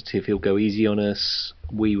absolutely positive he'll go easy on us.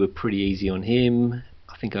 We were pretty easy on him.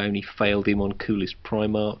 I think I only failed him on Coolest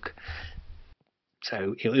Primarch.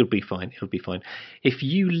 So it'll be fine. It'll be fine. If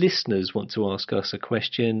you listeners want to ask us a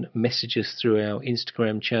question, message us through our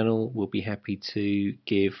Instagram channel. We'll be happy to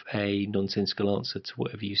give a nonsensical answer to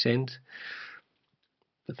whatever you send.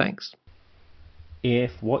 But thanks.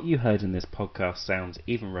 If what you heard in this podcast sounds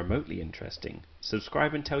even remotely interesting,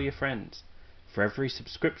 subscribe and tell your friends. For every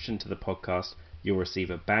subscription to the podcast, you'll receive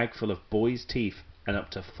a bag full of boys' teeth, and up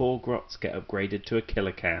to 4 grots get upgraded to a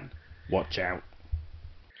killer can. Watch out.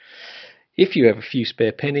 If you have a few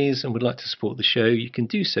spare pennies and would like to support the show, you can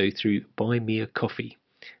do so through Buy Me a Coffee.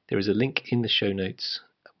 There is a link in the show notes.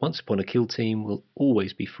 Once Upon a Kill Team will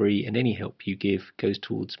always be free, and any help you give goes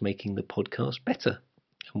towards making the podcast better.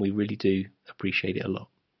 And we really do appreciate it a lot.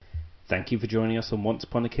 Thank you for joining us on Once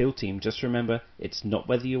Upon a Kill Team. Just remember, it's not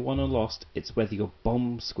whether you're won or lost, it's whether your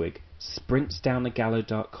bomb squig sprints down a gallow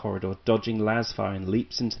dark corridor, dodging lasfire, and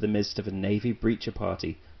leaps into the midst of a navy breacher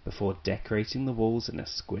party before decorating the walls in a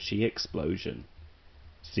squishy explosion.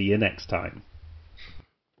 See you next time.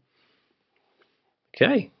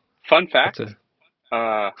 Okay. Fun fact,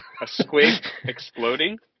 a squig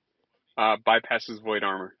exploding bypasses void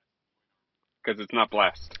armor because it's not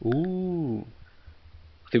blast. Ooh.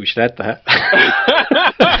 think we should add that.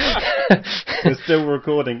 We're still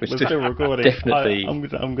recording. We're still recording. Definitely. I'm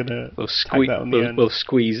gonna We'll tag that on the end. We'll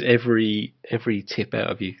squeeze every tip out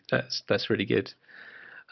of you. That's really good.